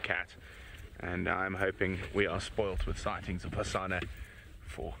 special cat. And I'm hoping we are spoilt with sightings of Hasana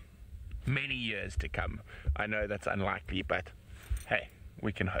for many years to come. I know that's unlikely, but hey,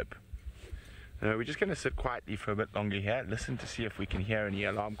 we can hope. We're just going to sit quietly for a bit longer here, listen to see if we can hear any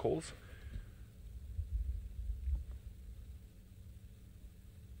alarm calls.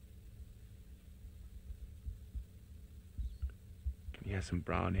 Can hear some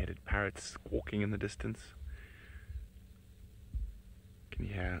brown-headed parrots squawking in the distance. Can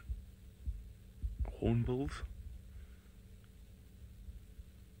you hear hornbills?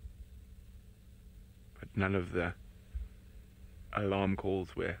 But none of the alarm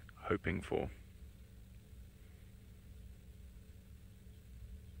calls we're hoping for.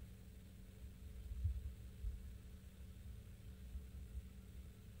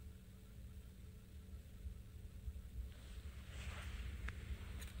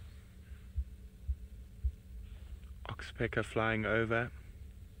 Oxpecker flying over.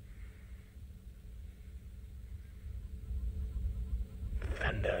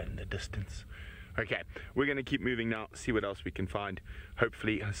 Thunder in the distance. Okay, we're going to keep moving now, see what else we can find.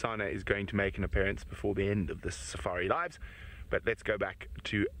 Hopefully Hasana is going to make an appearance before the end of this Safari Lives. But let's go back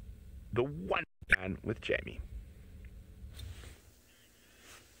to the one man with Jamie.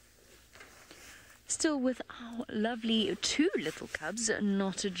 Still with our lovely two little cubs,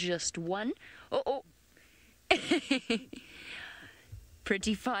 not just one. Oh.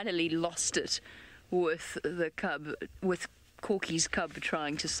 Pretty finally lost it with the cub, with Corky's cub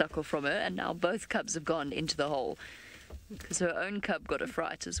trying to suckle from her, and now both cubs have gone into the hole because her own cub got a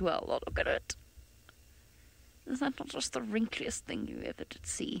fright as well. Oh, look at it. Is that not just the wrinkliest thing you ever did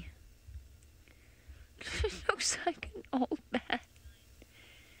see? It looks like an old man.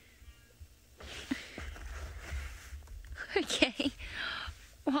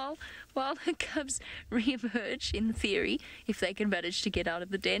 While the cubs re-emerge, in theory, if they can manage to get out of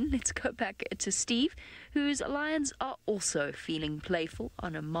the den, let's go back to Steve, whose lions are also feeling playful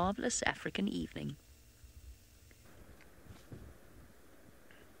on a marvellous African evening.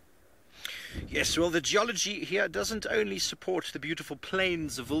 Yes, well, the geology here doesn't only support the beautiful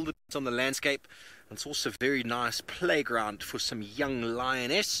plains of wildernis on the landscape, it's also a very nice playground for some young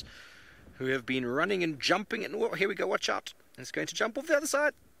lioness who have been running and jumping. And oh, here we go, watch out. It's going to jump off the other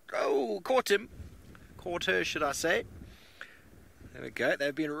side. Oh, caught him. Caught her, should I say. There we go.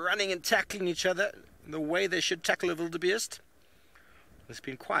 They've been running and tackling each other the way they should tackle a wildebeest. It's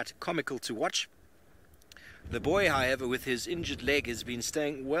been quite comical to watch. The boy, however, with his injured leg has been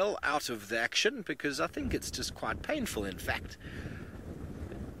staying well out of the action because I think it's just quite painful, in fact.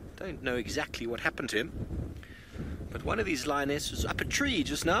 Don't know exactly what happened to him. But one of these lionesses was up a tree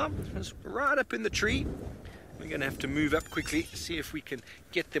just now. It was right up in the tree. We're going to have to move up quickly, see if we can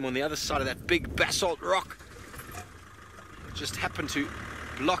get them on the other side of that big basalt rock. It just happened to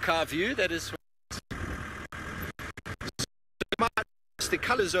block our view. That is... The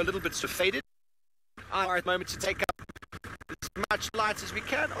colours are a little bit so faded. Our moment to take up as much light as we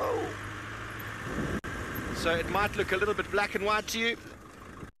can. Oh, so it might look a little bit black and white to you.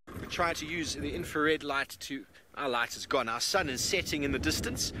 We try to use the infrared light to... Our light is gone. Our sun is setting in the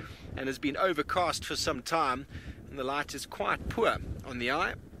distance and has been overcast for some time, and the light is quite poor on the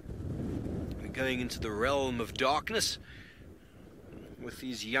eye. We're going into the realm of darkness with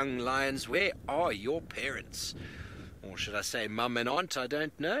these young lions. Where are your parents? Or should I say mum and aunt? I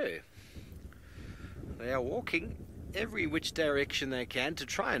don't know. They are walking every which direction they can to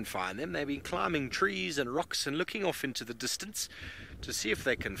try and find them. They've been climbing trees and rocks and looking off into the distance to see if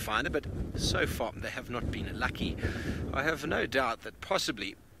they can find it, but so far they have not been lucky. I have no doubt that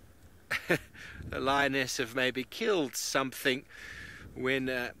possibly the lioness have maybe killed something when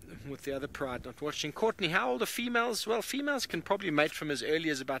with the other pride not watching. Courtney, how old are females? Well, females can probably mate from as early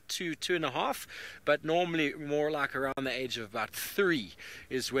as about 2.5, but normally more like around the age of about 3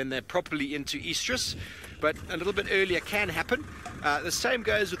 is when they're properly into estrus, but a little bit earlier can happen. The same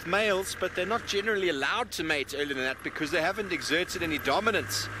goes with males, but they're not generally allowed to mate earlier than that because they haven't exerted any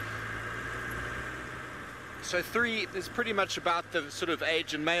dominance. So 3 is pretty much about the sort of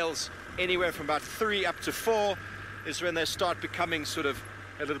age, and males anywhere from about 3 up to 4 is when they start becoming sort of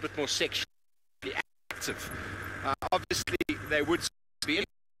a little bit more sexually active. Obviously, they would be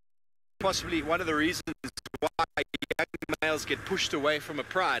possibly one of the reasons why young males get pushed away from a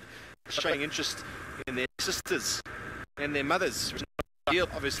pride, showing interest in their sisters and their mothers, which is not ideal,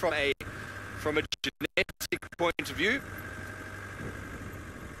 obviously, from a genetic point of view.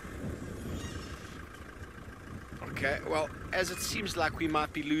 Okay, well, as it seems like we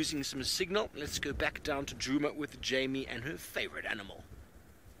might be losing some signal, let's go back down to Juma with Jamie and her favorite animal.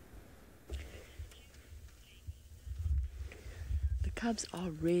 The cubs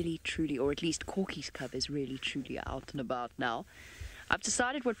are really, truly, or at least Corky's cub is really, truly out and about now. I've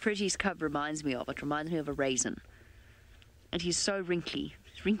decided what Pretty's cub reminds me of. It reminds me of a raisin. And he's so wrinkly.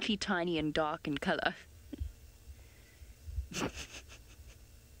 He's wrinkly, tiny, and dark in colour.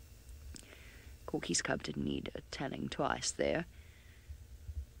 Corky's cub didn't need a telling twice there.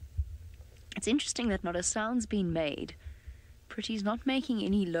 It's interesting that not a sound's been made. Pretty's not making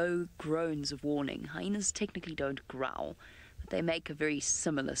any low groans of warning. Hyenas technically don't growl, but they make a very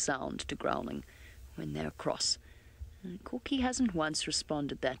similar sound to growling when they're cross. And Corky hasn't once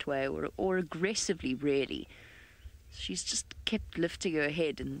responded that way, or aggressively, really. She's just kept lifting her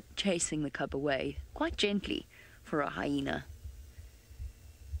head and chasing the cub away, quite gently for a hyena.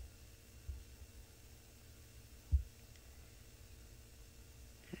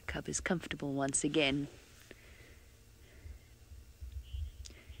 Cub is comfortable once again.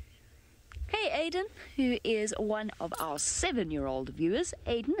 Hey Aiden, who is one of our 7-year-old viewers.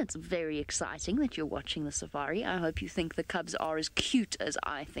 Aiden, it's very exciting that you're watching the safari. I hope you think the cubs are as cute as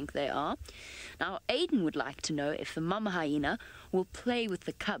I think they are. Now, Aiden would like to know if the mama hyena will play with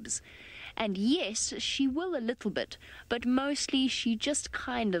the cubs. And yes, she will a little bit, but mostly she just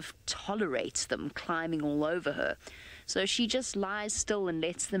kind of tolerates them climbing all over her. So she just lies still and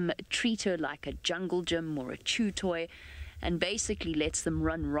lets them treat her like a jungle gym or a chew toy, and basically lets them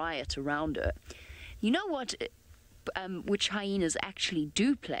run riot around her. You know what, which hyenas actually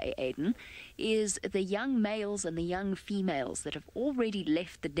do play, Aiden, is the young males and the young females that have already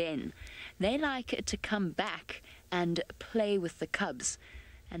left the den. They like to come back and play with the cubs.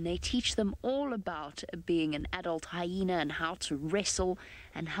 And they teach them all about being an adult hyena and how to wrestle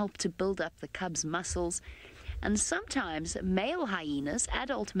and help to build up the cubs' muscles. And sometimes male hyenas,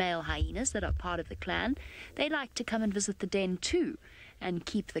 adult male hyenas that are part of the clan, they like to come and visit the den too and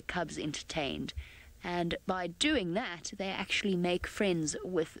keep the cubs entertained. And by doing that, they actually make friends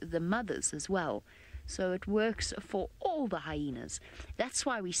with the mothers as well. So it works for all the hyenas. That's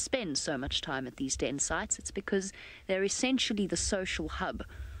why we spend so much time at these den sites. It's because they're essentially the social hub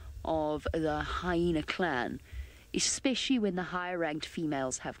of the hyena clan, especially when the higher-ranked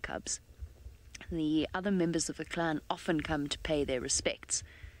females have cubs. The other members of the clan often come to pay their respects.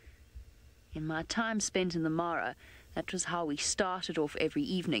 In my time spent in the Mara, that was how we started off every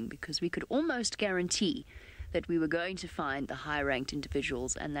evening, because we could almost guarantee that we were going to find the high-ranked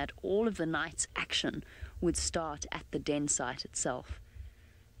individuals and that all of the night's action would start at the den site itself.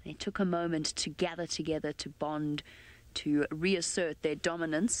 They took a moment to gather together, to bond, to reassert their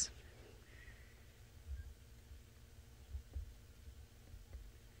dominance.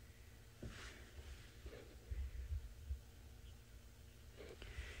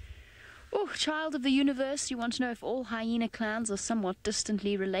 Oh, child of the universe, you want to know if all hyena clans are somewhat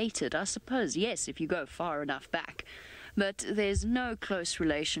distantly related? I suppose yes, if you go far enough back. But there's no close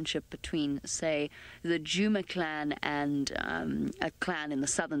relationship between, say, the Djuma clan and a clan in the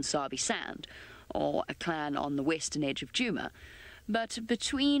southern Sabi Sand, or a clan on the western edge of Djuma. But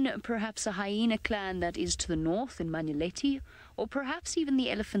between perhaps a hyena clan that is to the north in Manyeleti, or perhaps even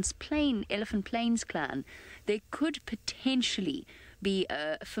the Elephant Plains clan, there could potentially be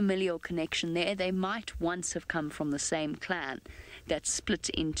a familial connection there. They might once have come from the same clan that split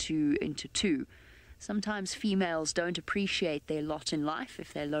into two. Sometimes females don't appreciate their lot in life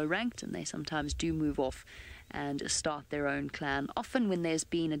if they're low ranked, and they sometimes do move off and start their own clan, often when there's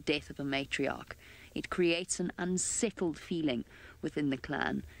been a death of a matriarch. It creates an unsettled feeling within the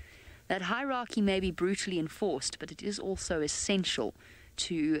clan. That hierarchy may be brutally enforced, but it is also essential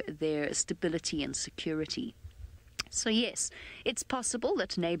to their stability and security. So yes, it's possible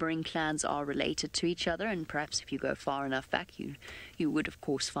that neighbouring clans are related to each other, and perhaps if you go far enough back, you would of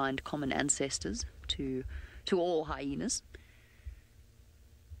course find common ancestors to all hyenas.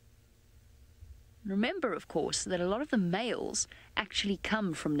 Remember, of course, that a lot of the males actually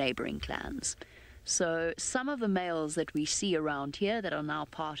come from neighbouring clans. So some of the males that we see around here that are now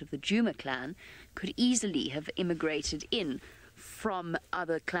part of the Djuma clan could easily have immigrated in from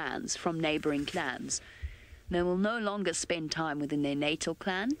other clans, from neighbouring clans. They will no longer spend time within their natal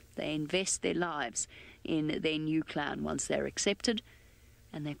clan. They invest their lives in their new clan once they're accepted,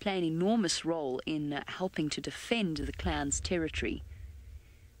 and they play an enormous role in helping to defend the clan's territory.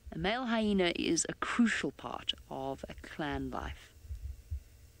 A male hyena is a crucial part of a clan life.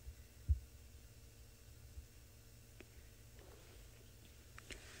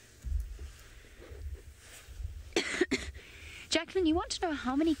 Jacqueline, you want to know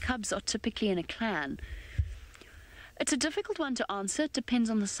how many cubs are typically in a clan? It's a difficult one to answer. It depends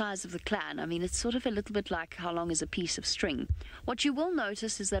on the size of the clan. I mean, it's sort of a little bit like how long is a piece of string. What you will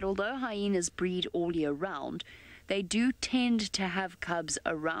notice is that although hyenas breed all year round, they do tend to have cubs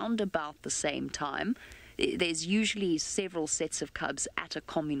around about the same time. There's usually several sets of cubs at a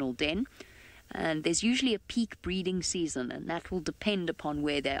communal den, and there's usually a peak breeding season, and that will depend upon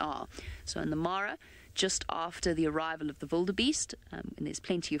where they are. So in the Mara, just after the arrival of the wildebeest, and there's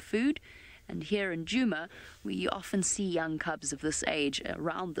plenty of food. And here in Djuma, we often see young cubs of this age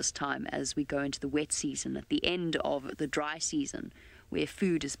around this time as we go into the wet season, at the end of the dry season, where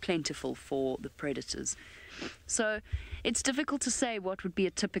food is plentiful for the predators. So it's difficult to say what would be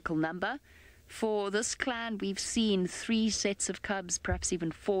a typical number. For this clan, we've seen 3 sets of cubs, perhaps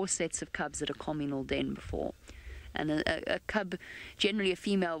even 4 sets of cubs at a communal den before. And a cub, generally a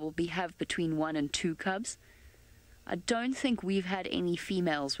female, will have between 1 and 2 cubs. I don't think we've had any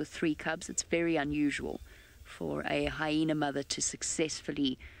females with 3 cubs. It's very unusual for a hyena mother to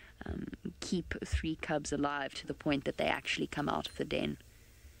successfully keep 3 cubs alive to the point that they actually come out of the den.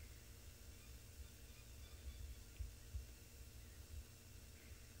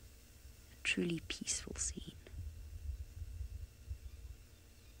 A truly peaceful scene.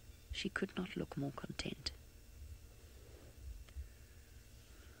 She could not look more content.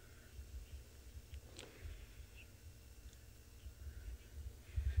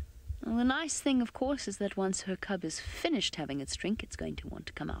 Well, the nice thing, of course, is that once her cub is finished having its drink, it's going to want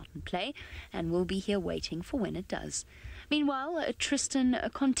to come out and play, and we'll be here waiting for when it does. Meanwhile, Tristan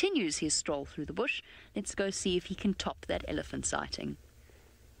continues his stroll through the bush. Let's go see if he can top that elephant sighting.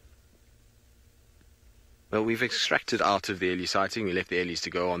 Well, we've extracted out of the early sighting. We left the earlies to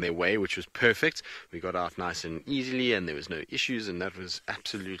go on their way, which was perfect. We got out nice and easily, and there was no issues, and that was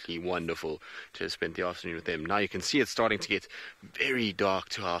absolutely wonderful to have spent the afternoon with them. Now you can see it's starting to get very dark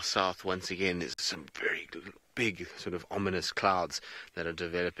to our south once again. There's some very big sort of ominous clouds that are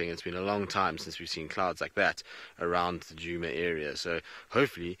developing. It's been a long time since we've seen clouds like that around the Djuma area. So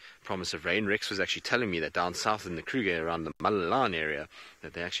hopefully, promise of rain. Rex was actually telling me that down south in the Kruger, around the Malalan area,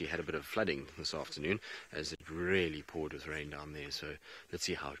 that they actually had a bit of flooding this afternoon, as it really poured with rain down there. So let's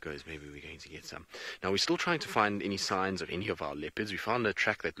see how it goes. Maybe we're going to get some. Now, we're still trying to find any signs of any of our leopards. We found a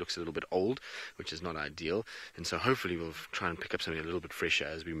track that looks a little bit old, which is not ideal. And so hopefully we'll try and pick up something a little bit fresher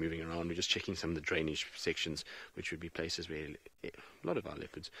as we're moving around. We're just checking some of the drainage sections, which would be places where a lot of our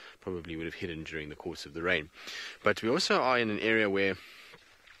leopards probably would have hidden during the course of the rain. But we also are in an area where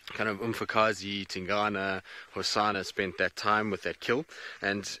kind of Umfakazi, Tingana, Hosanna spent that time with that kill,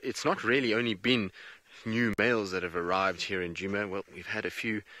 and it's not really only been new males that have arrived here in Djuma. Well, we've had a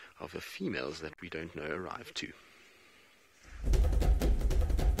few of the females that we don't know arrive too.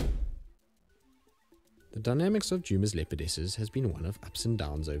 The dynamics of Djuma's leopardesses has been one of ups and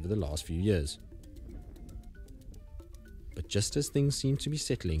downs over the last few years. But just as things seem to be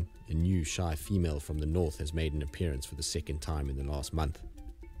settling, a new shy female from the north has made an appearance for the second time in the last month.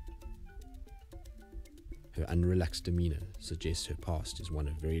 Her unrelaxed demeanour suggests her past is one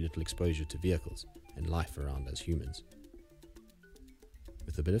of very little exposure to vehicles and life around us humans.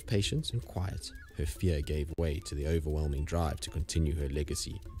 With a bit of patience and quiet, her fear gave way to the overwhelming drive to continue her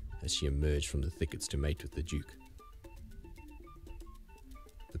legacy as she emerged from the thickets to mate with the Duke.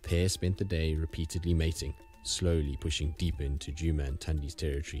 The pair spent the day repeatedly mating, slowly pushing deeper into Djuma and Tundi's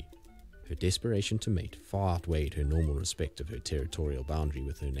territory. Her desperation to mate far outweighed her normal respect of her territorial boundary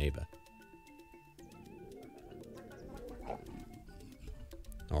with her neighbour.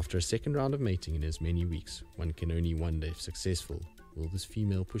 After a second round of mating in as many weeks, one can only wonder if successful, will this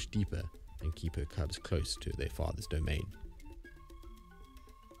female push deeper and keep her cubs close to their father's domain.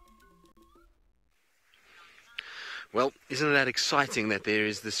 Well, isn't that exciting that there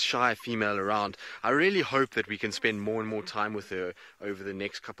is this shy female around? I really hope that we can spend more and more time with her over the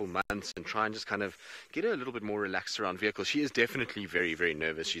next couple months and try and just kind of get her a little bit more relaxed around vehicles. She is definitely very, very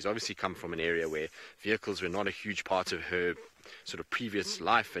nervous. She's obviously come from an area where vehicles were not a huge part of her sort of previous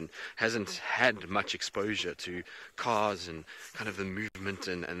life and hasn't had much exposure to cars and kind of the movement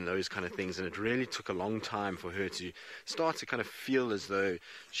and those kind of things, and it really took a long time for her to start to kind of feel as though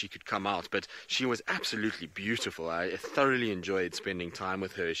she could come out. But she was absolutely beautiful. I thoroughly enjoyed spending time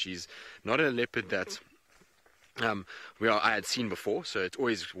with her. She's not a leopard that I had seen before, so it's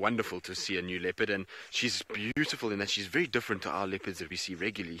always wonderful to see a new leopard, and she's beautiful in that she's very different to our leopards that we see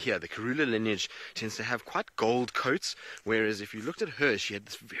regularly here. The Karula lineage tends to have quite gold coats, whereas if you looked at her, she had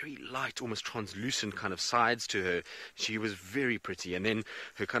this very light, almost translucent kind of sides to her. She was very pretty, and then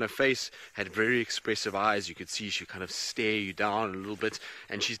her kind of face had very expressive eyes. You could see she kind of stare you down a little bit,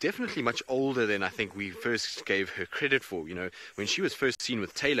 and she's definitely much older than I think we first gave her credit for. You know, when she was first seen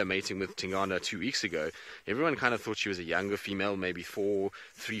with Taylor mating with Tingana 2 weeks ago, everyone kind of thought she was a younger female, maybe 4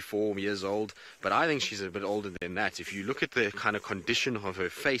 years old, but I think she's a bit older than that. If you look at the kind of condition of her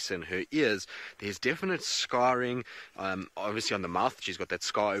face and her ears, there's definite scarring, obviously on the mouth. She's got that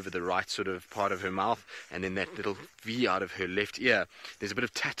scar over the right sort of part of her mouth, and then that little V out of her left ear. There's a bit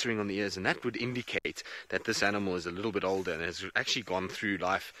of tattering on the ears, and that would indicate that this animal is a little bit older and has actually gone through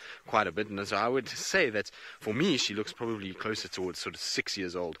life quite a bit. And so I would say that for me, she looks probably closer towards sort of 6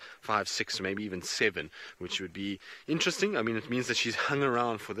 years old, 5, 6, maybe even 7, which would be interesting. I mean, it means that she's hung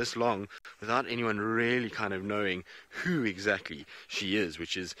around for this long without anyone really kind of knowing who exactly she is,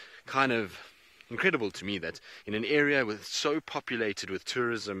 which is kind of incredible to me, that in an area with so populated with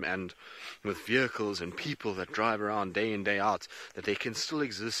tourism and with vehicles and people that drive around day in, day out, that there can still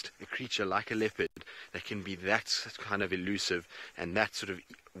exist a creature like a leopard that can be that kind of elusive and that sort of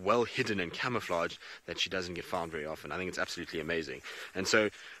well hidden and camouflaged that she doesn't get found very often. I think it's absolutely amazing. And so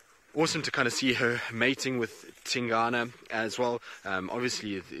awesome to kind of see her mating with Tingana as well.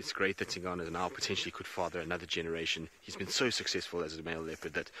 Obviously, it's great that Tingana now potentially could father another generation. He's been so successful as a male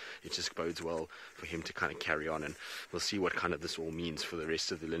leopard that it just bodes well for him to kind of carry on, and we'll see what kind of this all means for the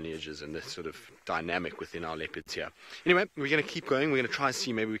rest of the lineages and the sort of dynamic within our leopards here. Anyway, we're going to keep going. We're going to try and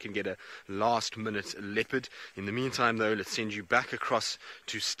see maybe we can get a last-minute leopard. In the meantime, though, let's send you back across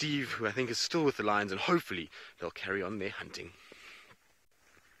to Steve, who I think is still with the lions, and hopefully they'll carry on their hunting.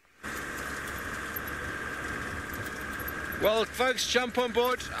 Well, folks, jump on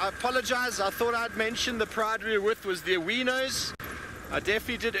board. I apologize. I thought I'd mentioned the pride we were with was the Awinos. I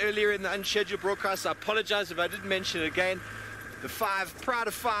definitely did earlier in the unscheduled broadcast. I apologize if I didn't mention it again. The pride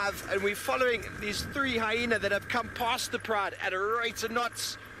of 5, and we're following these 3 hyena that have come past the pride at a rate of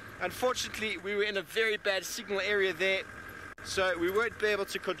knots. Unfortunately, we were in a very bad signal area there, so we won't be able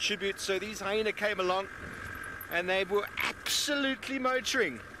to contribute. So these hyena came along, and they were absolutely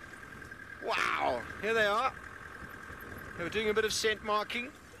motoring. Wow, here they are. They were doing a bit of scent marking.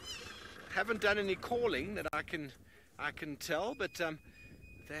 Haven't done any calling that I can tell, but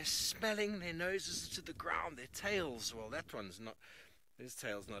they're smelling their noses to the ground, their tails. Well, that one's not, his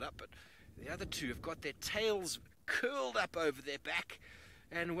tail's not up, but the other two have got their tails curled up over their back.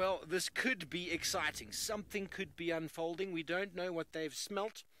 And well, this could be exciting. Something could be unfolding. We don't know what they've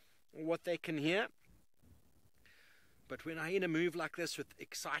smelt or what they can hear. But when hyena move like this with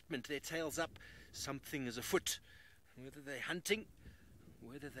excitement, their tails up, something is afoot. Whether they're hunting,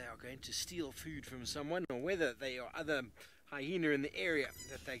 whether they are going to steal food from someone, or whether they are other hyena in the area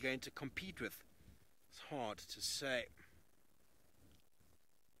that they're going to compete with, it's hard to say.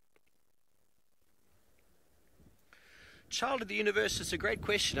 Child of the universe, it's a great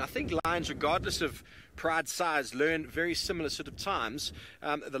question. I think lions, regardless of pride size, learn very similar sort of times.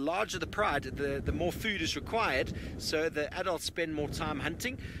 The larger the pride, the more food is required, so the adults spend more time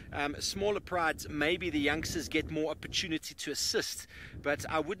hunting. Smaller prides, maybe the youngsters get more opportunity to assist, but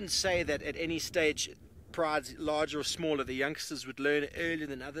I wouldn't say that at any stage prides, larger or smaller, the youngsters would learn earlier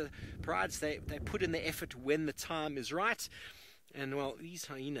than other prides. They put in the effort when the time is right. And well, these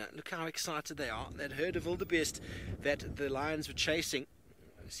hyena, look how excited they are. That herd of wildebeest that the lions were chasing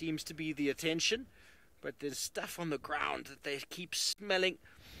seems to be the attention, but there's stuff on the ground that they keep smelling.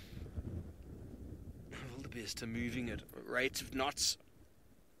 Wildebeest are moving at rates of knots.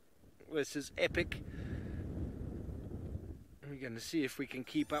 This is epic. We're going to see if we can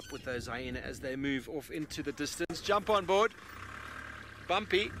keep up with those hyena as they move off into the distance. Jump on board.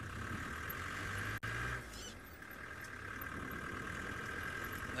 Bumpy.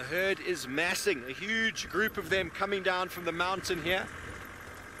 The herd is massing, a huge group of them coming down from the mountain here.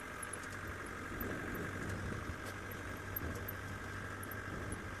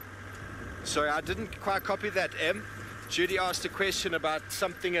 Sorry, I didn't quite copy that, Em. Judy asked a question about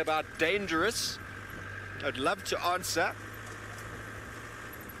something about dangerous. I'd love to answer.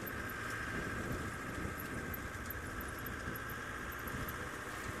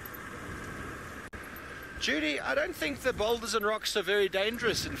 Judy, I don't think the boulders and rocks are very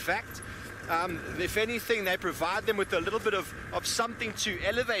dangerous, in fact. If anything, they provide them with a little bit of something to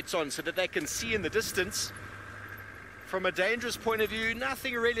elevate on so that they can see in the distance. From a dangerous point of view,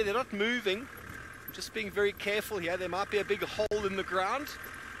 nothing really. They're not moving. I'm just being very careful here. There might be a big hole in the ground.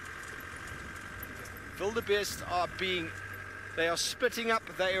 Wildebeest they are splitting up.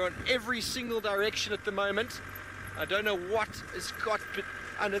 They are in every single direction at the moment. I don't know what has got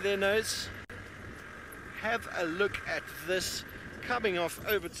under their nose. Have a look at this coming off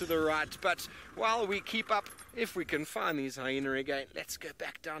over to the right. But while we keep up, if we can find these hyena again, let's go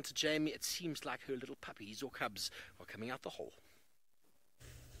back down to Jamie. It seems like her little puppies or cubs are coming out the hole.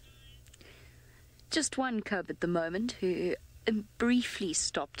 Just one cub at the moment who briefly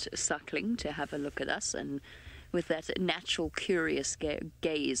stopped suckling to have a look at us, and with that natural curious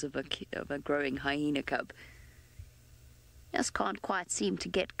gaze of a growing hyena cub, just can't quite seem to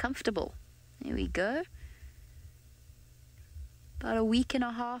get comfortable. There we go. About a week and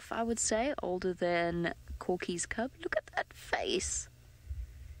a half, I would say, older than Corky's cub. Look at that face.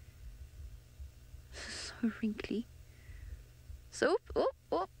 So wrinkly. So,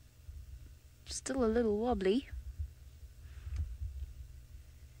 oh. Still a little wobbly.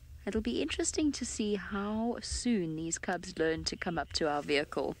 It'll be interesting to see how soon these cubs learn to come up to our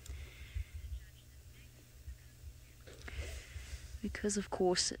vehicle. Because of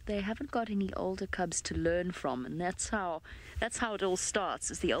course they haven't got any older cubs to learn from, and that's how it all starts,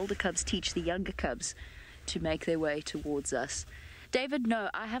 as the older cubs teach the younger cubs to make their way towards us. David, no,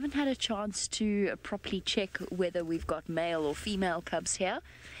 I haven't had a chance to properly check whether we've got male or female cubs here.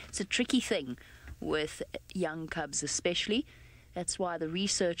 It's a tricky thing with young cubs especially. That's why the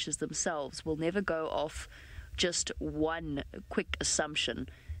researchers themselves will never go off just one quick assumption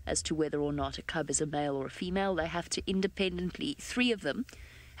as to whether or not a cub is a male or a female. They have to independently, 3 of them,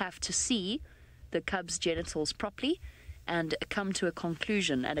 have to see the cub's genitals properly and come to a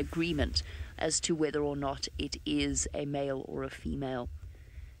conclusion, an agreement, as to whether or not it is a male or a female.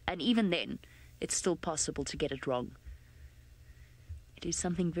 And even then, it's still possible to get it wrong. It is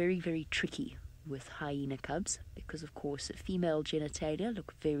something very, very tricky with hyena cubs, because of course female genitalia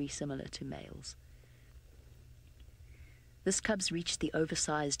look very similar to males. This cub's reached the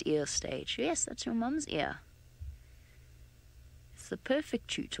oversized ear stage. Yes, that's your mum's ear. It's the perfect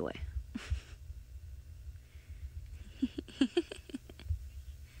chew toy.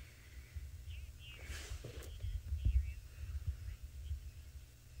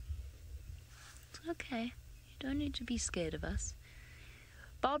 It's okay. You don't need to be scared of us.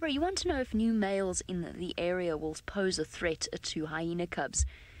 Barbara, you want to know if new males in the area will pose a threat to hyena cubs.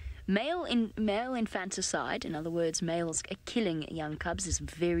 Male infanticide, in other words, males killing young cubs, is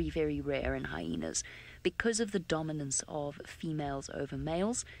very, very rare in hyenas because of the dominance of females over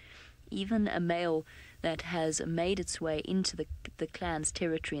males. Even a male that has made its way into the clan's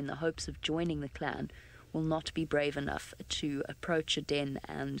territory in the hopes of joining the clan will not be brave enough to approach a den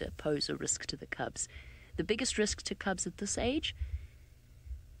and pose a risk to the cubs. The biggest risk to cubs at this age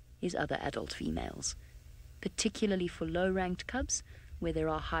is other adult females, particularly for low-ranked cubs, where there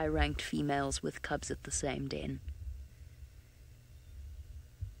are high-ranked females with cubs at the same den.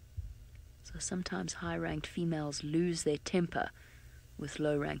 So sometimes high-ranked females lose their temper with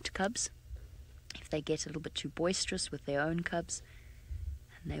low-ranked cubs if they get a little bit too boisterous with their own cubs,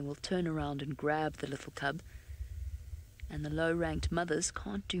 and they will turn around and grab the little cub, and the low-ranked mothers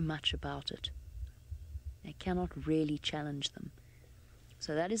can't do much about it. They cannot really challenge them.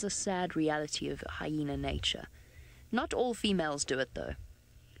 So that is a sad reality of hyena nature. Not all females do it, though.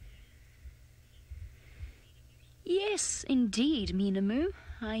 Yes, indeed, Minamu.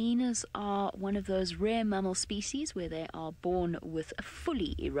 Hyenas are one of those rare mammal species where they are born with a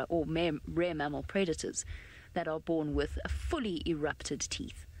rare mammal predators that are born with fully erupted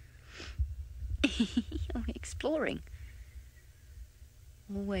teeth. Exploring.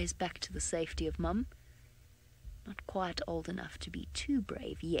 Always back to the safety of mum. Not quite old enough to be too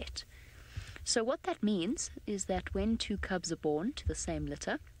brave yet. So what that means is that when two cubs are born to the same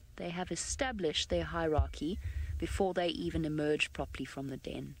litter, they have established their hierarchy before they even emerge properly from the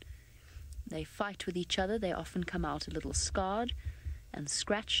den. They fight with each other. They often come out a little scarred and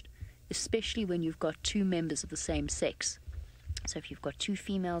scratched, especially when you've got two members of the same sex. So if you've got two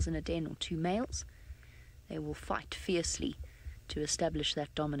females in a den or two males, they will fight fiercely to establish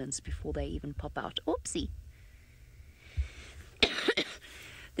that dominance before they even pop out. Oopsie!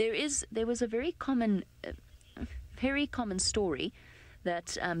 There was a very common story that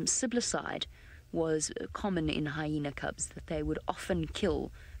siblicide was common in hyena cubs, that they would often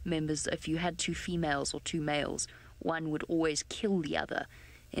kill members. If you had two females or two males, one would always kill the other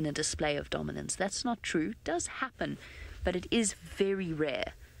in a display of dominance. That's not true. It does happen, but it is very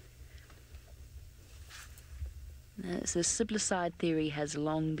rare. So siblicide theory has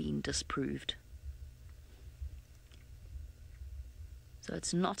long been disproved. So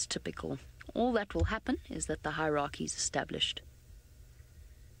it's not typical. All that will happen is that the hierarchy is established.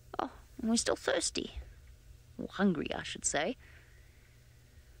 Oh, and we're still thirsty. Or hungry, I should say.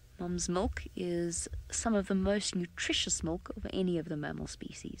 Mum's milk is some of the most nutritious milk of any of the mammal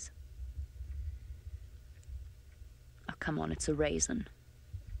species. Oh, come on, it's a raisin.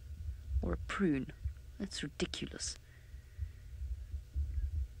 Or a prune. That's ridiculous.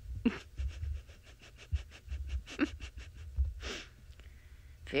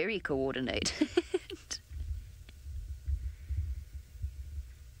 Very coordinated.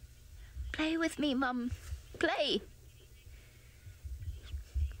 Play with me, Mum. Play.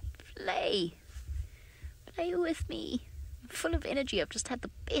 Play. Play with me. I'm full of energy. I've just had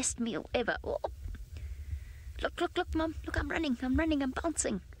the best meal ever. Oh. Look, Mum. Look, I'm running, I'm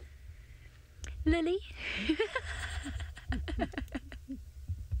bouncing. Lily?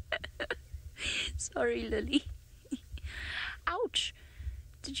 Sorry, Lily. Ouch.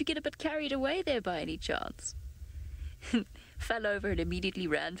 Did you get a bit carried away there by any chance? Fell over and immediately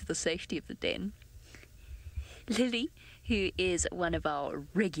ran for the safety of the den. Lily, who is one of our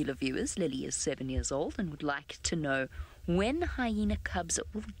regular viewers, Lily is 7 years old and would like to know when hyena cubs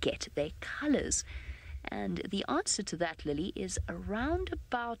will get their colours. And the answer to that, Lily, is around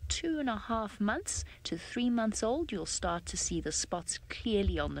about 2.5 months to 3 months old, you'll start to see the spots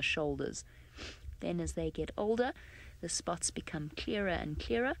clearly on the shoulders. Then as they get older, the spots become clearer and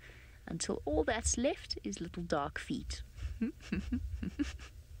clearer until all that's left is little dark feet.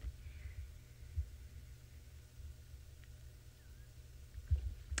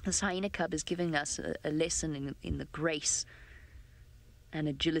 This hyena cub is giving us a lesson in the grace and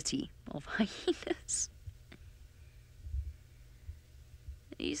agility of hyenas.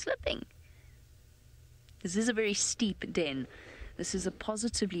 He's slipping. This is a very steep den. This is a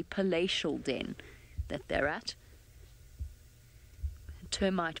positively palatial den that they're at. A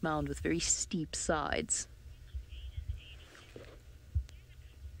termite mound with very steep sides.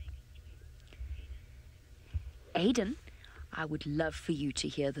 Aiden, I would love for you to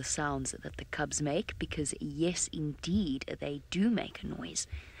hear the sounds that the cubs make, because yes, indeed, they do make a noise.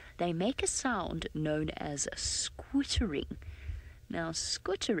 They make a sound known as squittering. Now,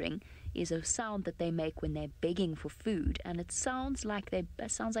 squittering is a sound that they make when they're begging for food, and it sounds like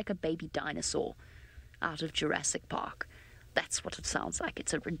a baby dinosaur out of Jurassic Park. That's what it sounds like.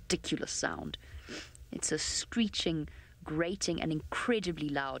 It's a ridiculous sound. It's a screeching, grating and incredibly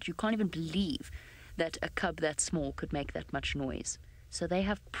loud. You can't even believe that a cub that small could make that much noise. So they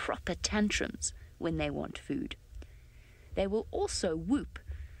have proper tantrums when they want food. They will also whoop.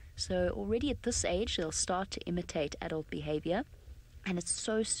 So already at this age, they'll start to imitate adult behavior. And it's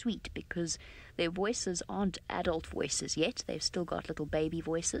so sweet because their voices aren't adult voices yet. They've still got little baby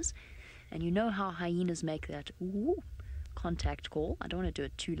voices. And you know how hyenas make that ooh contact call. I don't want to do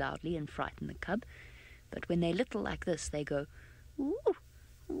it too loudly and frighten the cub. But when they're little like this, they go ooh,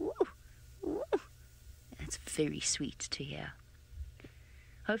 ooh, ooh. It's very sweet to hear.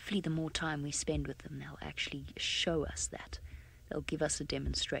 Hopefully the more time we spend with them, they'll actually show us that. They'll give us a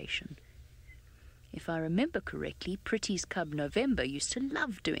demonstration. If I remember correctly, Pretty's cub November used to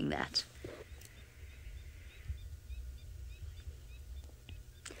love doing that.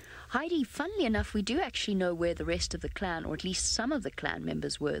 Heidi, funnily enough, we do actually know where the rest of the clan, or at least some of the clan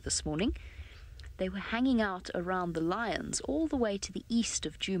members, were this morning. They were hanging out around the lions all the way to the east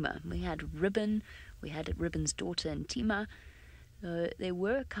of Djuma. We had Ribbon, we had Ribbon's daughter and Tima. There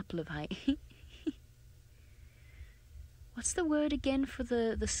were a couple of What's the word again for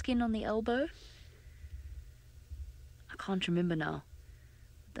the skin on the elbow? I can't remember now.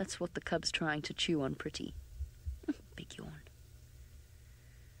 That's what the cub's trying to chew on Pretty. Big yawn.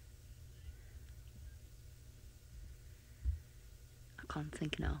 I can't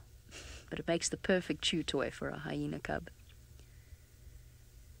think now. But it makes the perfect chew toy for a hyena cub.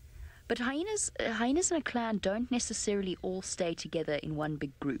 But hyenas in a clan don't necessarily all stay together in one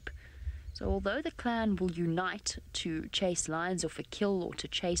big group. So although the clan will unite to chase lions off a kill or to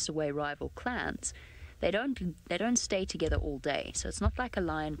chase away rival clans, they don't stay together all day. So it's not like a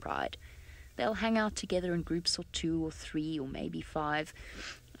lion pride. They'll hang out together in groups of 2 or 3 or maybe 5,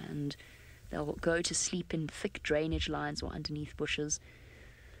 and they'll go to sleep in thick drainage lines or underneath bushes.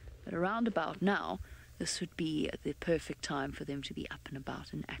 But around about now, this would be the perfect time for them to be up and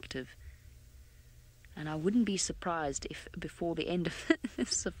about and active. And I wouldn't be surprised if before the end of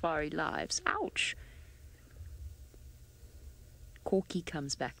Safari Lives, ouch! Corky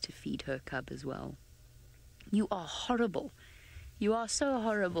comes back to feed her cub as well. You are horrible. You are so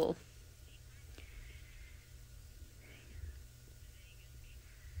horrible.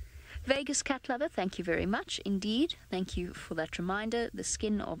 Vegas Cat Lover, thank you very much indeed. Thank you for that reminder. The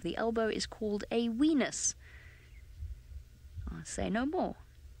skin of the elbow is called a weenus. I'll say no more,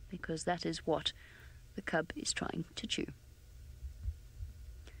 because that is what the cub is trying to chew.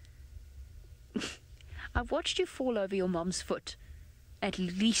 I've watched you fall over your mom's foot at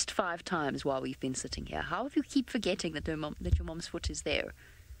least 5 times while we've been sitting here. How do you keep forgetting that your mom's foot is there?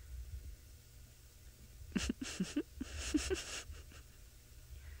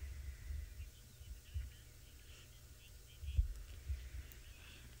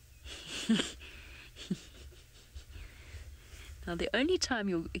 Now, the only time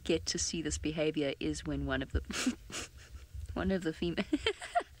you'll get to see this behavior is when one of the female.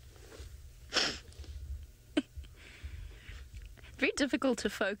 Very difficult to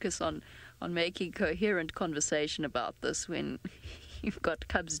focus on making coherent conversation about this when you've got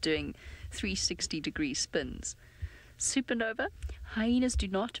cubs doing 360-degree spins. Supernova, hyenas do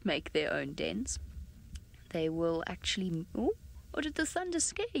not make their own dens. They will actually... Oh, or did the thunder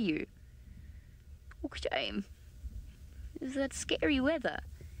scare you? Oh, shame. Is that scary weather?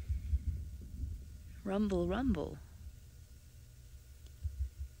 Rumble, rumble.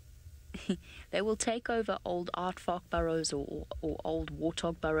 They will take over old aardvark burrows or old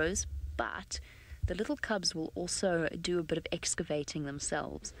warthog burrows, but the little cubs will also do a bit of excavating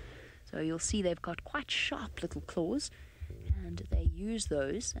themselves. So you'll see they've got quite sharp little claws, and they use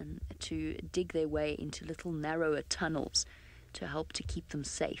those to dig their way into little narrower tunnels to help to keep them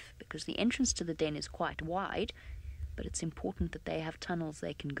safe, because the entrance to the den is quite wide, but it's important that they have tunnels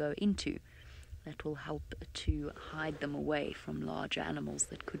they can go into. That will help to hide them away from larger animals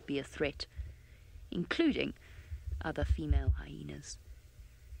that could be a threat, including other female hyenas.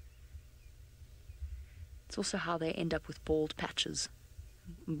 It's also how they end up with bald patches.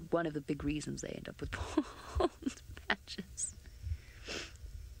 One of the big reasons they end up with bald patches.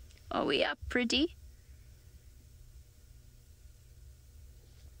 Are we up, Pretty?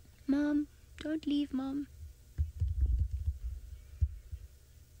 Mom, don't leave, Mom.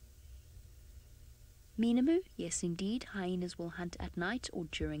 Minamu, yes indeed, hyenas will hunt at night or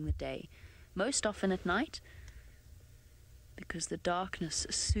during the day. Most often at night, because the darkness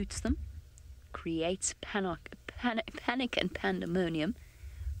suits them, creates panic and pandemonium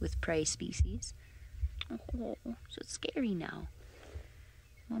with prey species. Oh, so it's scary now.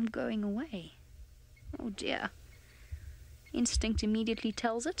 I'm going away. Oh dear. Instinct immediately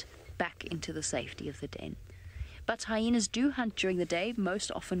tells it, back into the safety of the den. but hyenas do hunt during the day,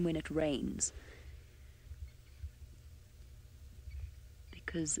 most often when it rains.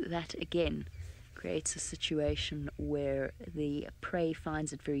 Because that, again, creates a situation where the prey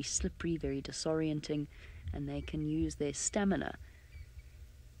finds it very slippery, very disorienting, and they can use their stamina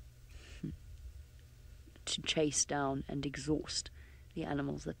to chase down and exhaust the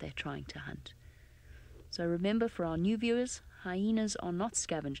animals that they're trying to hunt. So remember, for our new viewers, hyenas are not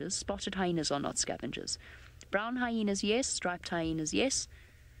scavengers. Spotted hyenas are not scavengers. Brown hyenas, yes. Striped hyenas, yes.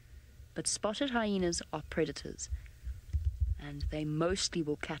 But spotted hyenas are predators, and they mostly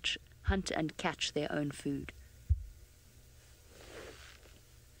will hunt and catch their own food.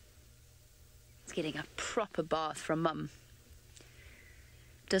 It's getting a proper bath from Mum,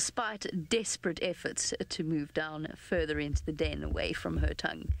 despite desperate efforts to move down further into the den away from her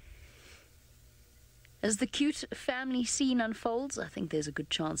tongue. As the cute family scene unfolds, I think there's a good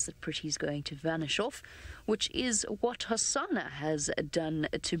chance that Pretty's going to vanish off, which is what Hosanna has done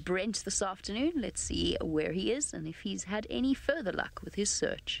to Brent this afternoon. Let's see where he is and if he's had any further luck with his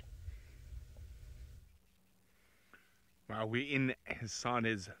search. Well, we're in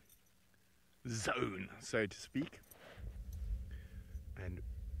Hosanna's zone, so to speak. And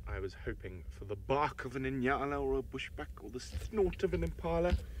I was hoping for the bark of an inyala or a bushbuck or the snort of an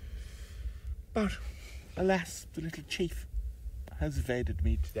impala. But alas, the little chief has evaded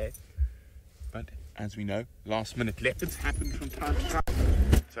me today. But as we know, last-minute leopards happen from time to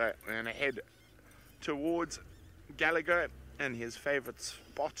time. So we're going to head towards Gallagher and his favourite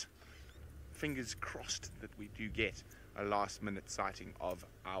spot. Fingers crossed that we do get a last-minute sighting of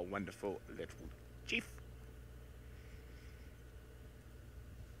our wonderful little chief.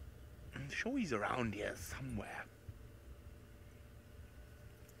 I'm sure he's around here somewhere.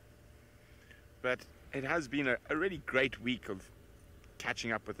 But it has been a really great week of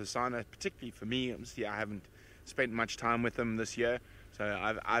catching up with Hosanna, particularly for me. Obviously, I haven't spent much time with him this year,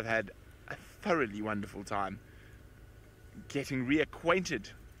 so I've had a thoroughly wonderful time getting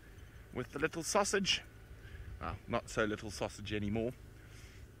reacquainted with the little sausage. Well, not so little sausage anymore.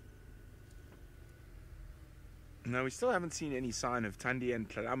 No, we still haven't seen any sign of Thandi and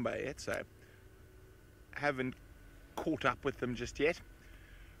Tlalamba yet, so haven't caught up with them just yet.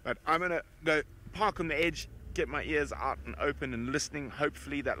 But I'm going to go park on the edge, get my ears out and open and listening.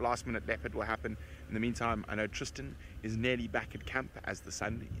 Hopefully that last-minute leopard will happen. In the meantime, I know Tristan is nearly back at camp as the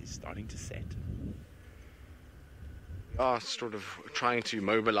sun is starting to set. We are sort of trying to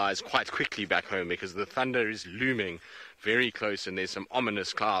mobilize quite quickly back home because the thunder is looming very close and there's some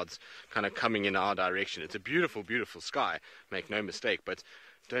ominous clouds kind of coming in our direction. It's a beautiful, beautiful sky, make no mistake, but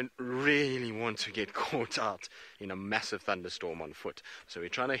don't really want to get caught out in a massive thunderstorm on foot. So we're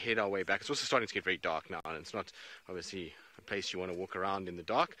trying to head our way back. It's also starting to get very dark now, and it's not obviously a place you want to walk around in the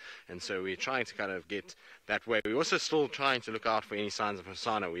dark, and so we're trying to kind of get that way. We're also still trying to look out for any signs of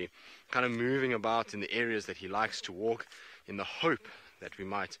Hosanna. We're kind of moving about in the areas that he likes to walk in the hope that we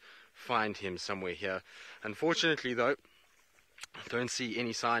might find him somewhere here. Unfortunately, though, I don't see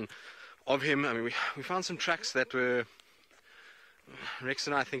any sign of him. I mean, we found some tracks that were... Rex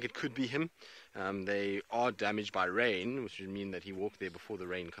and I think it could be him. They are damaged by rain, which would mean that he walked there before the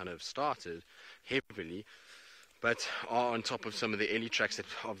rain kind of started heavily, but are on top of some of the early tracks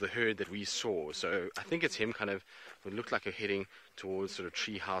of the herd that we saw. So I think it's him. Kind of would look like a heading towards sort of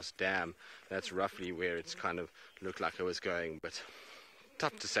Treehouse Dam. That's roughly where it's kind of looked like it was going, but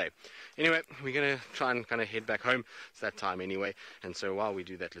tough to say. Anyway, we're going to try and kind of head back home. It's that time anyway, and so while we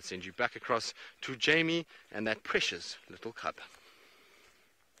do that, let's send you back across to Jamie and that precious little cub.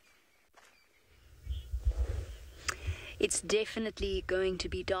 It's definitely going to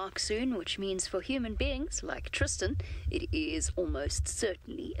be dark soon, which means for human beings like Tristan, it is almost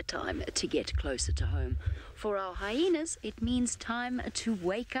certainly a time to get closer to home. For our hyenas, it means time to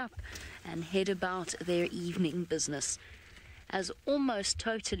wake up and head about their evening business. As almost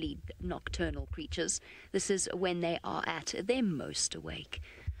totally nocturnal creatures, this is when they are at their most awake.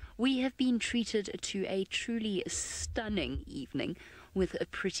 We have been treated to a truly stunning evening with a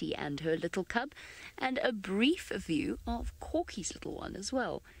Pretty and her little cub, and a brief view of Corky's little one as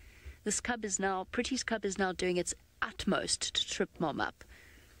well. Pretty's cub is now doing its utmost to trip Mom up.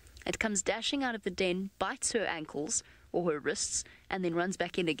 It comes dashing out of the den, bites her ankles or her wrists, and then runs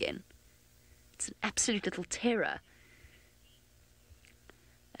back in again. It's an absolute little terror.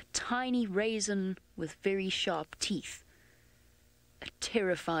 A tiny raisin with very sharp teeth. A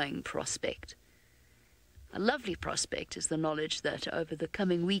terrifying prospect. A lovely prospect is the knowledge that over the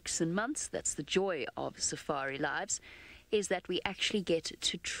coming weeks and months, that's the joy of Safari Lives, is that we actually get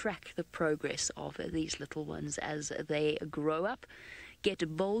to track the progress of these little ones as they grow up,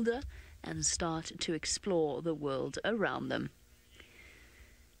 get bolder, and start to explore the world around them.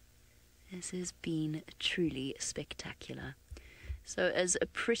 This has been truly spectacular. So as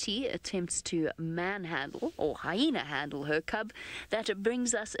Pretty attempts to manhandle, or hyena handle, her cub, that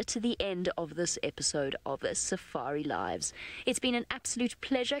brings us to the end of this episode of Safari Lives. It's been an absolute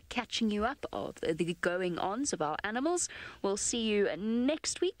pleasure catching you up of the going-ons of our animals. We'll see you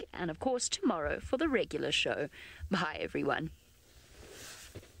next week and, of course, tomorrow for the regular show. Bye, everyone.